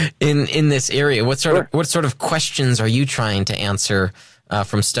 in this area? What sort of questions are you trying to answer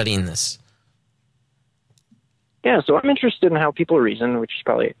from studying this? Yeah, so I'm interested in how people reason, which is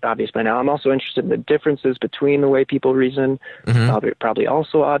probably obvious by now. I'm also interested in the differences between the way people reason, probably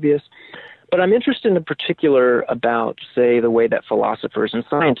also obvious. But I'm interested in particular about, say, the way that philosophers and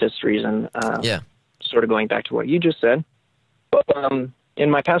scientists reason, sort of going back to what you just said. But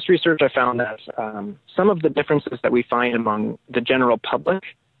in my past research, I found that some of the differences that we find among the general public,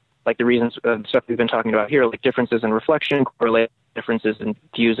 like the reasons, stuff we've been talking about here, like differences in reflection, correlate differences in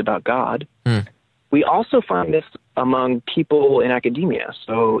views about God, we also find this among people in academia.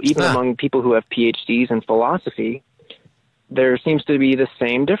 So even among people who have PhDs in philosophy, there seems to be the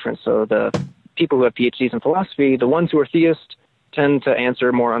same difference. So the people who have PhDs in philosophy, the ones who are theists, tend to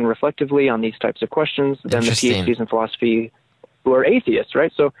answer more unreflectively on these types of questions than the PhDs in philosophy who are atheists,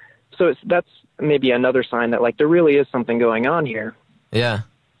 right? So that's maybe another sign that like there really is something going on here. Yeah.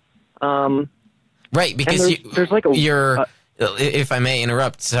 Right, because there's like if I may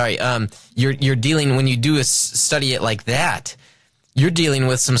interrupt, sorry. You're dealing, when you do study it like that, you're dealing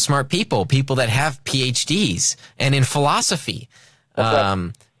with some smart people that have PhDs, and in philosophy.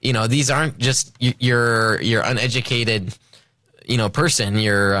 These aren't just your uneducated, person.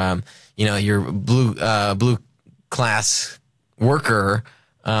 Your blue class worker.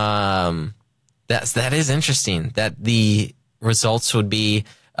 That is interesting. That the results would be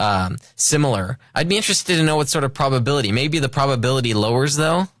similar. I'd be interested to know what sort of probability. Maybe the probability lowers,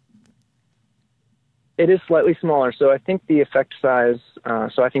 though? It is slightly smaller. So I think the effect size,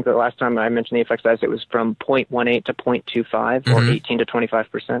 I think the last time I mentioned the effect size, it was from 0.18 to 0.25 or 18 to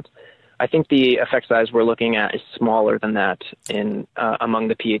 25%. I think the effect size we're looking at is smaller than that in among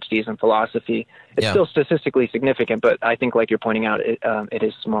the PhDs in philosophy. It's still statistically significant, but I think, like you're pointing out, it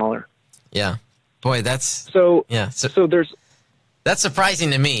is smaller. Yeah. Boy, that's... So there's... That's surprising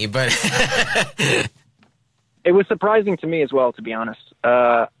to me, but... It was surprising to me as well, to be honest.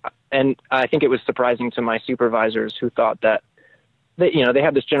 And I think it was surprising to my supervisors who thought that, they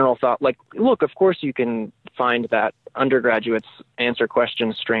had this general thought, like, look, of course you can find that undergraduates answer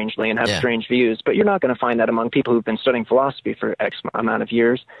questions strangely and have strange views, but you're not going to find that among people who've been studying philosophy for X amount of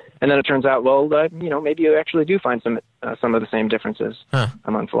years. And then it turns out, well, maybe you actually do find some of the same differences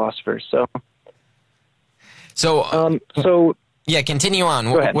among philosophers. So yeah, continue on.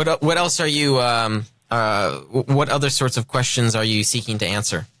 Go ahead. What else are you? What other sorts of questions are you seeking to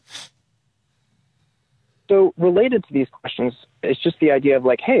answer? So related to these questions, it's just the idea of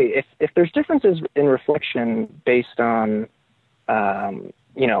like, hey, if there's differences in reflection based on,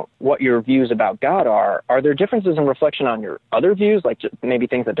 what your views about God are there differences in reflection on your other views, like maybe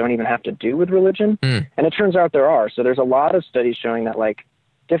things that don't even have to do with religion? And it turns out there are. So there's a lot of studies showing that like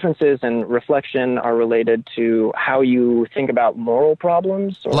differences in reflection are related to how you think about moral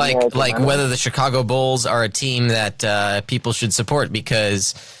problems. Or like whether the Chicago Bulls are a team that people should support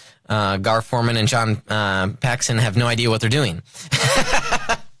because Gar Forman and John Paxson have no idea what they're doing.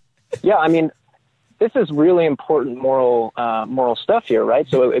 Yeah, I mean, this is really important moral stuff here, right?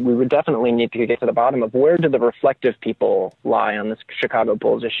 So we would definitely need to get to the bottom of where do the reflective people lie on this Chicago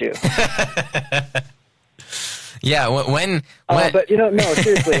Bulls issue. Yeah, when but no,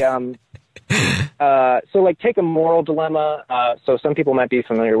 seriously. So like take a moral dilemma. So some people might be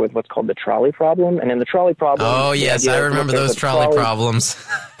familiar with what's called the trolley problem, and in the trolley problem. Oh yes, I remember those trolley problems.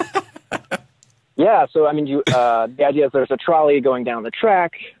 Yeah, so I mean, the idea is there's a trolley going down the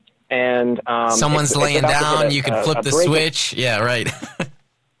track, and someone's laying down. You can flip the switch. Yeah, right.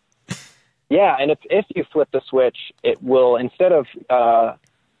 Yeah, and if you flip the switch, it will, instead of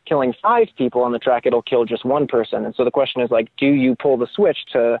killing 5 people on the track, it'll kill just 1 person. And so the question is like, do you pull the switch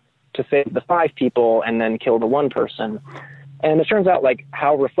to save the 5 people and then kill the 1 person? And it turns out like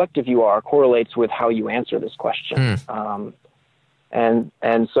how reflective you are correlates with how you answer this question. And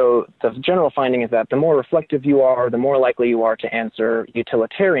so the general finding is that the more reflective you are, the more likely you are to answer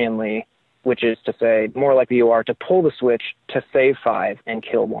utilitarianly, which is to say, the more likely you are to pull the switch to save 5 and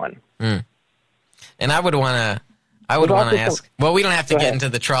kill 1. And I would want to ask, well, we don't have to get into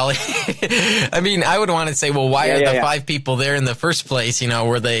the trolley. I mean, I would want to say, well, why are the 5 people there in the first place?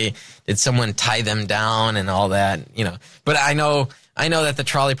 Did someone tie them down and all that? But I know that the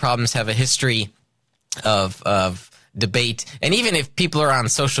trolley problems have a history of debate. And even if people are on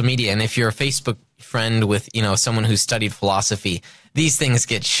social media, and if you're a Facebook friend with, someone who studied philosophy, these things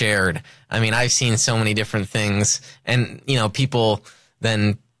get shared. I mean, I've seen so many different things, and, people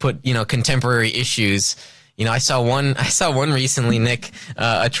then put, contemporary issues. I saw one recently, Nick,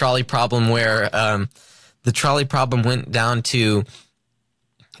 a trolley problem where the trolley problem went down to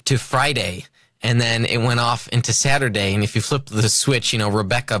Friday, and then it went off into Saturday. And if you flip the switch,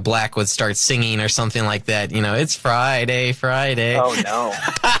 Rebecca Black would start singing or something like that. It's Friday. Oh no!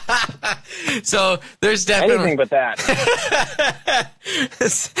 So there's definitely anything but that.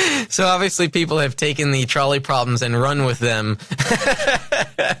 So obviously people have taken the trolley problems and run with them.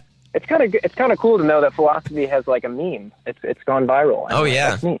 It's kind of cool to know that philosophy has like a meme. It's gone viral. Oh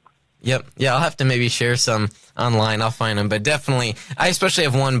yeah. That's neat. Yep. Yeah, I'll have to maybe share some online. I'll find them, but definitely, I especially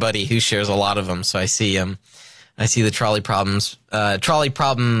have one buddy who shares a lot of them. So I see the trolley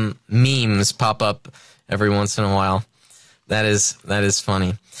problem memes pop up every once in a while. That is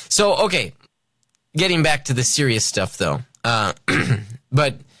funny. So okay, getting back to the serious stuff though.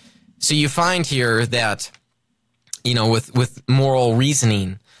 But so you find here that with moral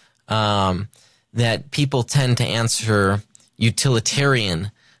reasoning, that people tend to answer utilitarian.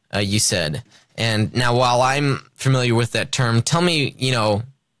 You said. And now, while I'm familiar with that term, tell me,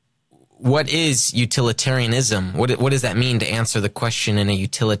 what is utilitarianism? What does that mean to answer the question in a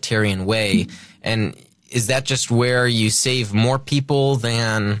utilitarian way? And is that just where you save more people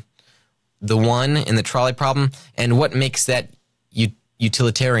than the one in the trolley problem? And what makes that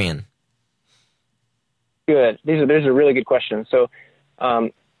utilitarian? Good. These are really good questions. So,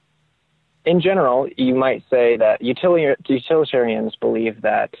 in general, you might say that utilitarians believe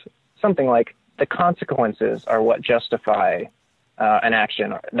that something like the consequences are what justify an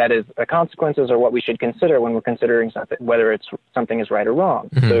action. That is, the consequences are what we should consider when we're considering something, whether something is right or wrong.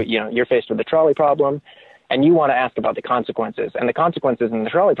 Mm-hmm. So, you're faced with the trolley problem, and you want to ask about the consequences. And the consequences in the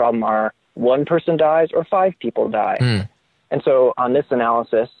trolley problem are 1 person dies or 5 people die. Mm. And so on this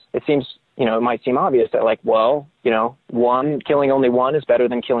analysis, it seems it might seem obvious that killing only 1 is better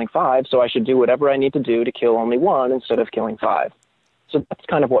than killing 5, so I should do whatever I need to do to kill only 1 instead of killing 5. So that's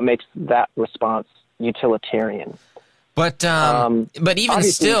kind of what makes that response utilitarian. But even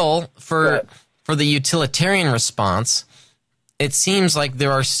still, for the utilitarian response, it seems like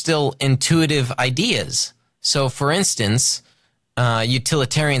there are still intuitive ideas. So, for instance,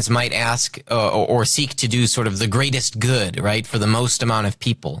 utilitarians might ask or seek to do sort of the greatest good, right, for the most amount of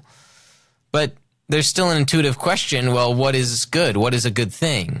people. But there's still an intuitive question. Well, what is good? What is a good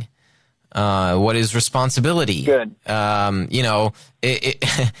thing? What is responsibility? Good.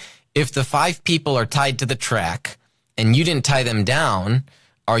 If the 5 people are tied to the track and you didn't tie them down,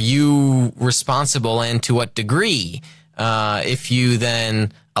 are you responsible, and to what degree? If you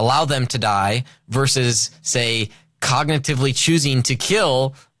then allow them to die versus, say, cognitively choosing to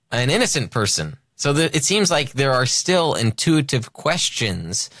kill an innocent person. So it seems like there are still intuitive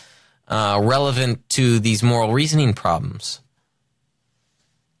questions relevant to these moral reasoning problems.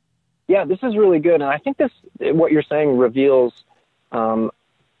 Yeah, this is really good. And I think what you're saying reveals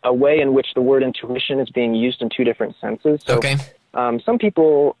a way in which the word intuition is being used in 2 different senses. So, okay. Some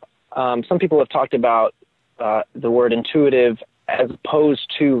people have talked about the word intuitive as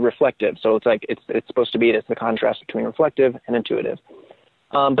opposed to reflective. So it's like it's supposed to be the contrast between reflective and intuitive.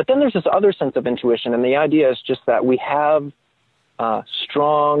 But then there's this other sense of intuition, and the idea is just that we have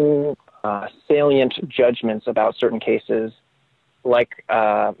strong, salient judgments about certain cases, like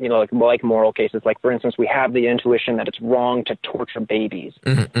moral cases. Like, for instance, we have the intuition that it's wrong to torture babies.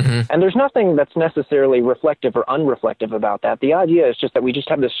 Mm-hmm, mm-hmm. And there's nothing that's necessarily reflective or unreflective about that. The idea is just that we just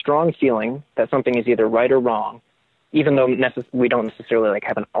have this strong feeling that something is either right or wrong, even though we don't necessarily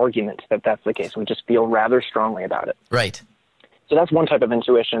have an argument that that's the case. We just feel rather strongly about it. Right. So that's one type of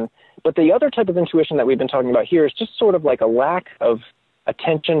intuition. But the other type of intuition that we've been talking about here is just sort of like a lack of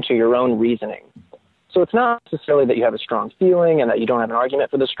attention to your own reasoning. So it's not necessarily that you have a strong feeling and that you don't have an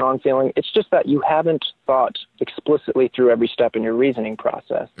argument for the strong feeling. It's just that you haven't thought explicitly through every step in your reasoning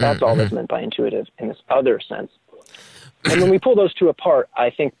process. That's all that's meant by intuitive in this other sense. And when we pull those 2 apart, I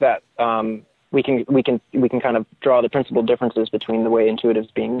think that we can kind of draw the principal differences between the way intuitive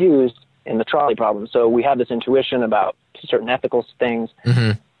is being used in the trolley problem. So we have this intuition about certain ethical things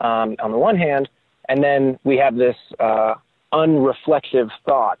on the one hand, and then we have this unreflective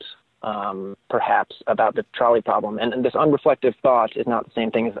thought, perhaps, about the trolley problem. And this unreflective thought is not the same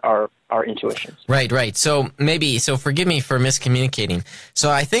thing as our intuitions. Right. So forgive me for miscommunicating.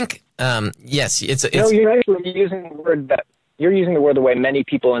 So I think, yes, it's... No, you're actually using the word that... You're using the word the way many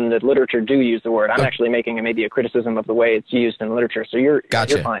people in the literature do use the word. I'm actually making maybe a criticism of the way it's used in literature. So you're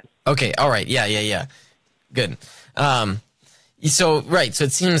fine. Okay. All right. Yeah. Good. So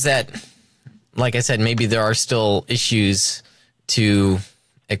it seems that, like I said, maybe there are still issues to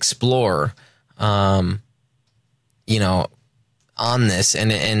explore, on this,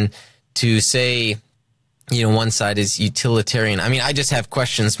 and to say, one side is utilitarian. I mean, I just have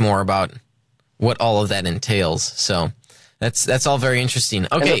questions more about what all of that entails. So that's all very interesting.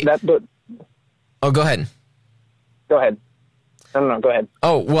 Okay. Oh, go ahead. Go ahead. No, go ahead.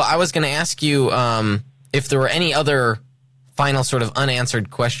 Oh, well, I was going to ask you if there were any other final sort of unanswered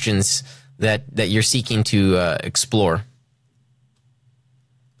questions that you're seeking to explore.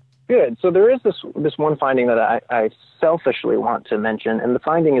 Good. So there is this one finding that I selfishly want to mention, and the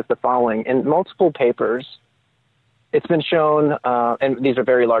finding is the following. In multiple papers, it's been shown, and these are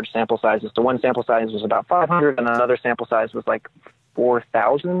very large sample sizes. So one sample size was about 500, and another sample size was like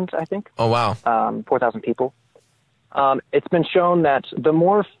 4,000, I think. Oh, wow. 4,000 people. It's been shown that the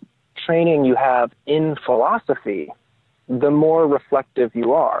more training you have in philosophy, the more reflective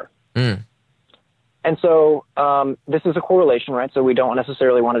you are. And so this is a correlation, right? So we don't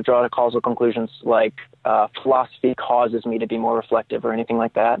necessarily want to draw to causal conclusions like philosophy causes me to be more reflective or anything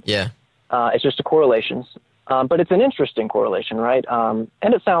like that. Yeah. It's just a correlation. But it's an interesting correlation, right? And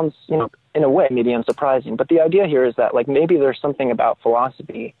it sounds, in a way, maybe unsurprising. But the idea here is that, maybe there's something about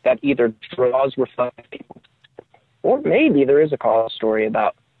philosophy that either draws reflective people, or maybe there is a cause story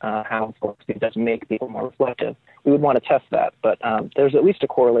about how philosophy does make people more reflective. We would want to test that, but there's at least a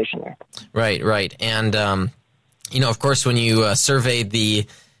correlation there. Right. And, of course, when you survey the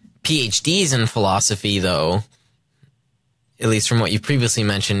PhDs in philosophy, though, at least from what you previously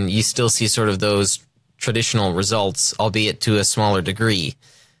mentioned, you still see sort of those traditional results, albeit to a smaller degree.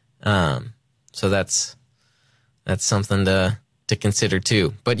 So that's something to consider,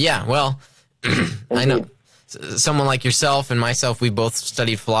 too. But, yeah, well, I know someone like yourself and myself, we both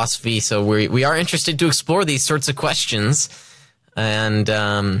studied philosophy, so we are interested to explore these sorts of questions. And,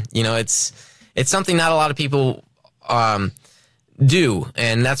 it's something not a lot of people do.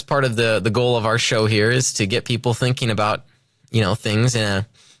 And that's part of the goal of our show here, is to get people thinking about, things in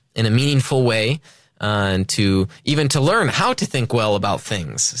a meaningful way, and to learn how to think well about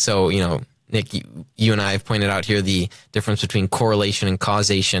things. So, Nick, you and I have pointed out here the difference between correlation and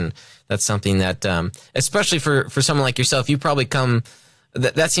causation. That's something that, especially for someone like yourself, you probably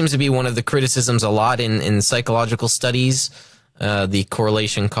that seems to be one of the criticisms a lot in psychological studies, the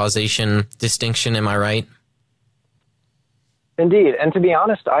correlation-causation distinction. Am I right? Indeed. And to be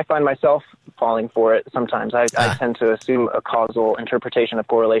honest, I find myself falling for it sometimes. I tend to assume a causal interpretation of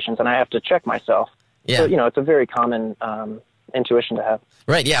correlations, and I have to check myself. Yeah. So, it's a very common intuition to have.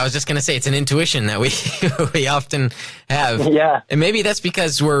 Right, yeah, I was just going to say it's an intuition that we often have. Yeah. And maybe that's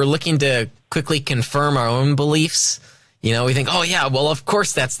because we're looking to quickly confirm our own beliefs. We think, oh, yeah, well, of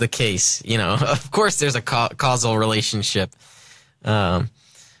course that's the case. Of course there's a causal relationship. But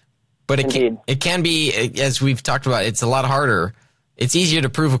it can be, as we've talked about, it's a lot harder. It's easier to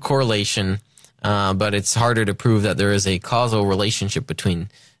prove a correlation, but it's harder to prove that there is a causal relationship between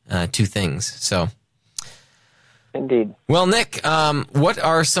two things. So, indeed. Well, Nick, what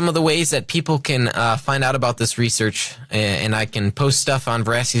are some of the ways that people can find out about this research? And I can post stuff on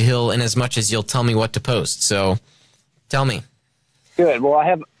Veracity Hill in as much as you'll tell me what to post. So, tell me. Good. Well,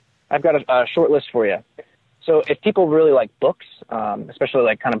 I've got a short list for you. So if people really like books, especially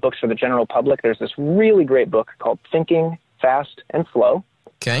like kind of books for the general public, there's this really great book called Thinking Fast and Slow.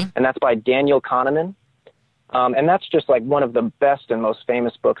 Okay. And that's by Daniel Kahneman. And that's just like one of the best and most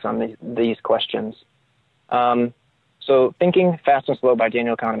famous books on these questions. So Thinking Fast and Slow by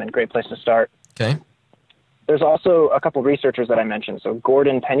Daniel Kahneman, great place to start. Okay. There's also a couple researchers that I mentioned. So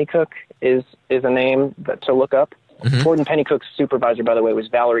Gordon Pennycook is a name to look up. Mm-hmm. Gordon Pennycook's supervisor, by the way, was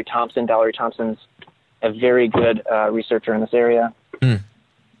Valerie Thompson. Valerie Thompson's a very good researcher in this area. Mm.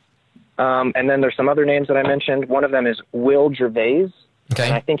 And then there's some other names that I mentioned. One of them is Will Gervais. Okay.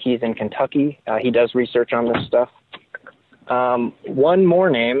 And I think he's in Kentucky. He does research on this stuff. One more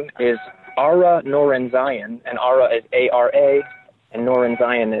name is Ara Norenzayan, and Ara is A-R-A, and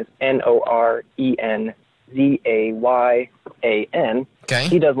Norenzayan is N-O-R-E-N-Z-A-Y-A-N. Okay.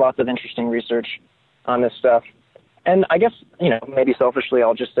 He does lots of interesting research on this stuff. And I guess, maybe selfishly,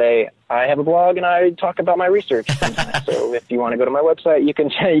 I'll just say I have a blog and I talk about my research sometimes. So if you want to go to my website, you can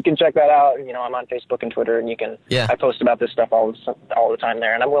check that out. I'm on Facebook and Twitter, and I post about this stuff all the time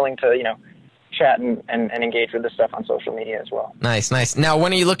there. And I'm willing to, chat and engage with this stuff on social media as well. Nice. Now,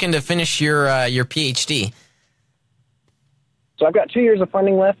 when are you looking to finish your PhD? So I've got 2 years of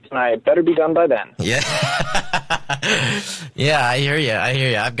funding left, and I better be done by then. Yeah. Yeah, I hear you.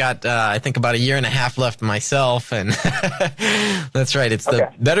 I've got, I think, about 1.5 years left myself, and that's right. It's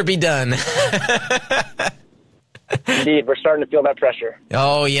the better be done. Indeed, we're starting to feel that pressure.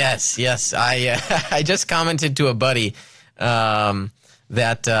 Oh, yes. I just commented to a buddy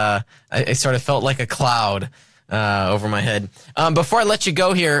that I sort of felt like a cloud over my head. Before I let you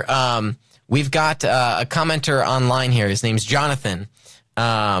go here, we've got a commenter online here. His name's Jonathan,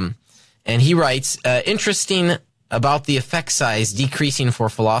 and he writes, interesting about the effect size decreasing for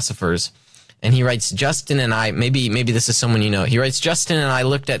philosophers. And he writes, Justin and I, maybe this is someone you know. He writes, Justin and I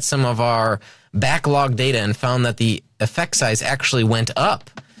looked at some of our backlog data and found that the effect size actually went up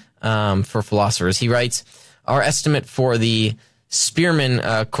for philosophers. He writes, our estimate for the Spearman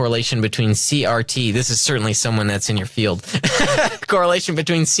correlation between CRT, this is certainly someone that's in your field, correlation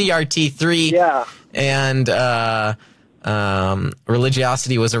between CRT3 and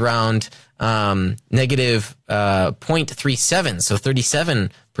religiosity was around negative 0.37, so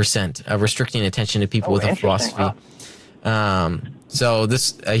 37%, restricting attention to people with a philosophy. Wow. So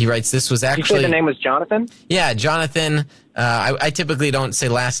this, he writes, this was actually... Did you say the name was Jonathan? Yeah, Jonathan. I typically don't say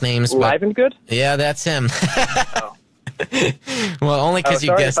last names. Live and Good? Yeah, that's him. Oh. Well, only because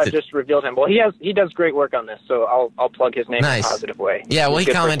you guessed it. Sorry if I just revealed him. Well, he does great work on this, so I'll plug his name in a positive way. Yeah, well, he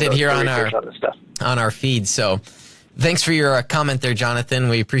commented here on our feed, so... Thanks for your comment there, Jonathan.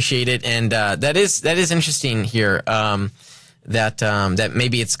 We appreciate it, and that is interesting here. That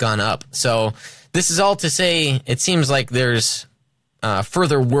maybe it's gone up. So this is all to say, it seems like there's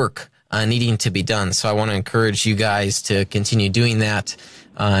further work needing to be done. So I want to encourage you guys to continue doing that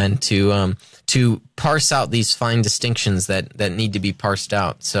and to parse out these fine distinctions that need to be parsed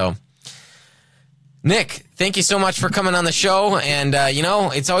out. So. Nick, thank you so much for coming on the show, and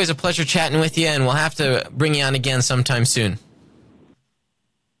it's always a pleasure chatting with you, and we'll have to bring you on again sometime soon.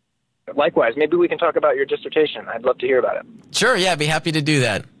 Likewise, maybe we can talk about your dissertation. I'd love to hear about it. Sure, yeah, I'd be happy to do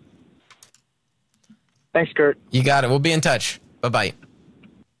that. Thanks, Kurt. You got it. We'll be in touch. Bye-bye.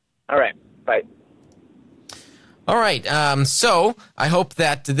 All right, bye. All right, so I hope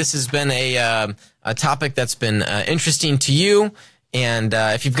that this has been a topic that's been interesting to you. And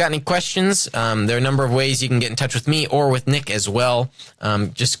if you've got any questions, there are a number of ways you can get in touch with me or with Nick as well.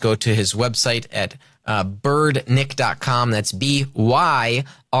 Just go to his website at byrdnick.com. That's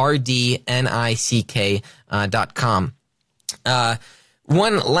byrdnick.com.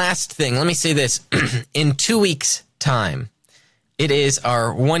 One last thing. Let me say this. In 2 weeks' time, it is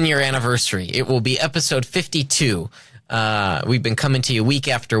our 1-year anniversary. It will be episode 52. We've been coming to you week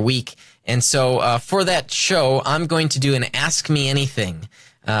after week. And so for that show, I'm going to do an Ask Me Anything.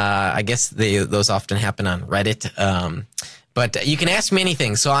 I guess those often happen on Reddit. But you can ask me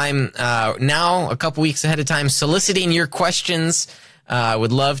anything. So I'm now a couple weeks ahead of time soliciting your questions. I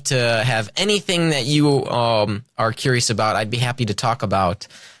would love to have anything that you are curious about. I'd be happy to talk about.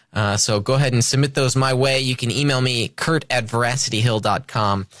 So go ahead and submit those my way. You can email me,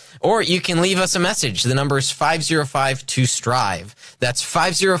 kurt@veracityhill.com, or you can leave us a message. The number is 505-2STRIVE. That's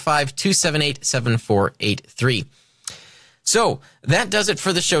 505-278-7483. So that does it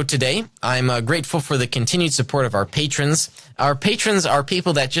for the show today. I'm grateful for the continued support of our patrons. Our patrons are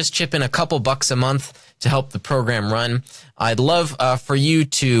people that just chip in a couple bucks a month to help the program run. I'd love for you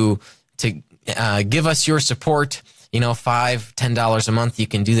to give us your support. $5, $10 a month. You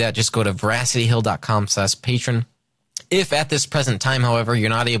can do that. Just go to veracityhill.com/patron. If at this present time, however, you're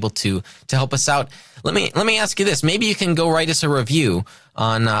not able to help us out, let me ask you this. Maybe you can go write us a review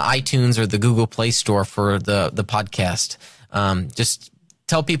on iTunes or the Google Play Store for the podcast. Just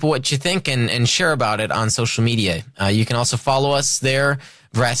tell people what you think and share about it on social media. You can also follow us there,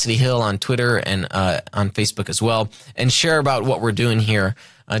 Veracity Hill, on Twitter and on Facebook as well, and share about what we're doing here.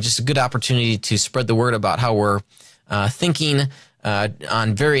 Just a good opportunity to spread the word about how we're thinking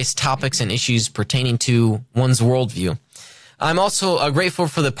on various topics and issues pertaining to one's worldview. I'm also grateful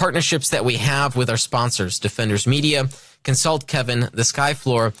for the partnerships that we have with our sponsors, Defenders Media, Consult Kevin, The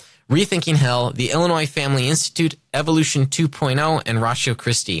Skyfloor, Rethinking Hell, the Illinois Family Institute, Evolution 2.0, and Ratio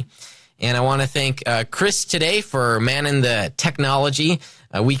Christi. And I want to thank Chris today for manning the technology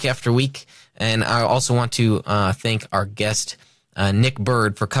week after week. And I also want to thank our guest, Nick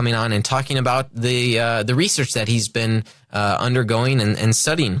Byrd, for coming on and talking about the research that he's been undergoing and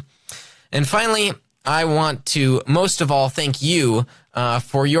studying. And finally, I want to most of all thank you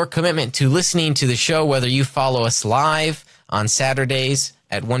for your commitment to listening to the show, whether you follow us live on Saturdays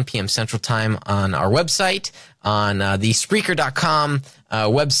at 1 p.m. Central Time on our website, on the Spreaker.com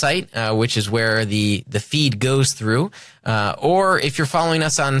website, which is where the feed goes through, or if you're following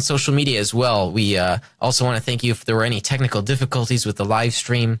us on social media as well. We also want to thank you if there were any technical difficulties with the live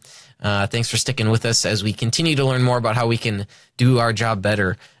stream. Thanks for sticking with us as we continue to learn more about how we can do our job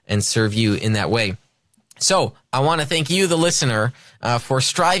better and serve you in that way. So I want to thank you, the listener, for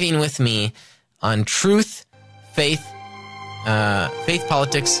striving with me on truth, faith,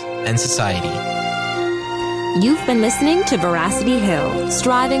 politics, and society. You've been listening to Veracity Hill,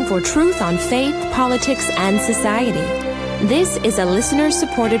 striving for truth on faith, politics, and society. This is a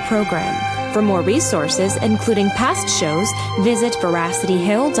listener-supported program. For more resources, including past shows, visit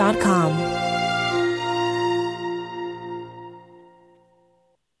veracityhill.com.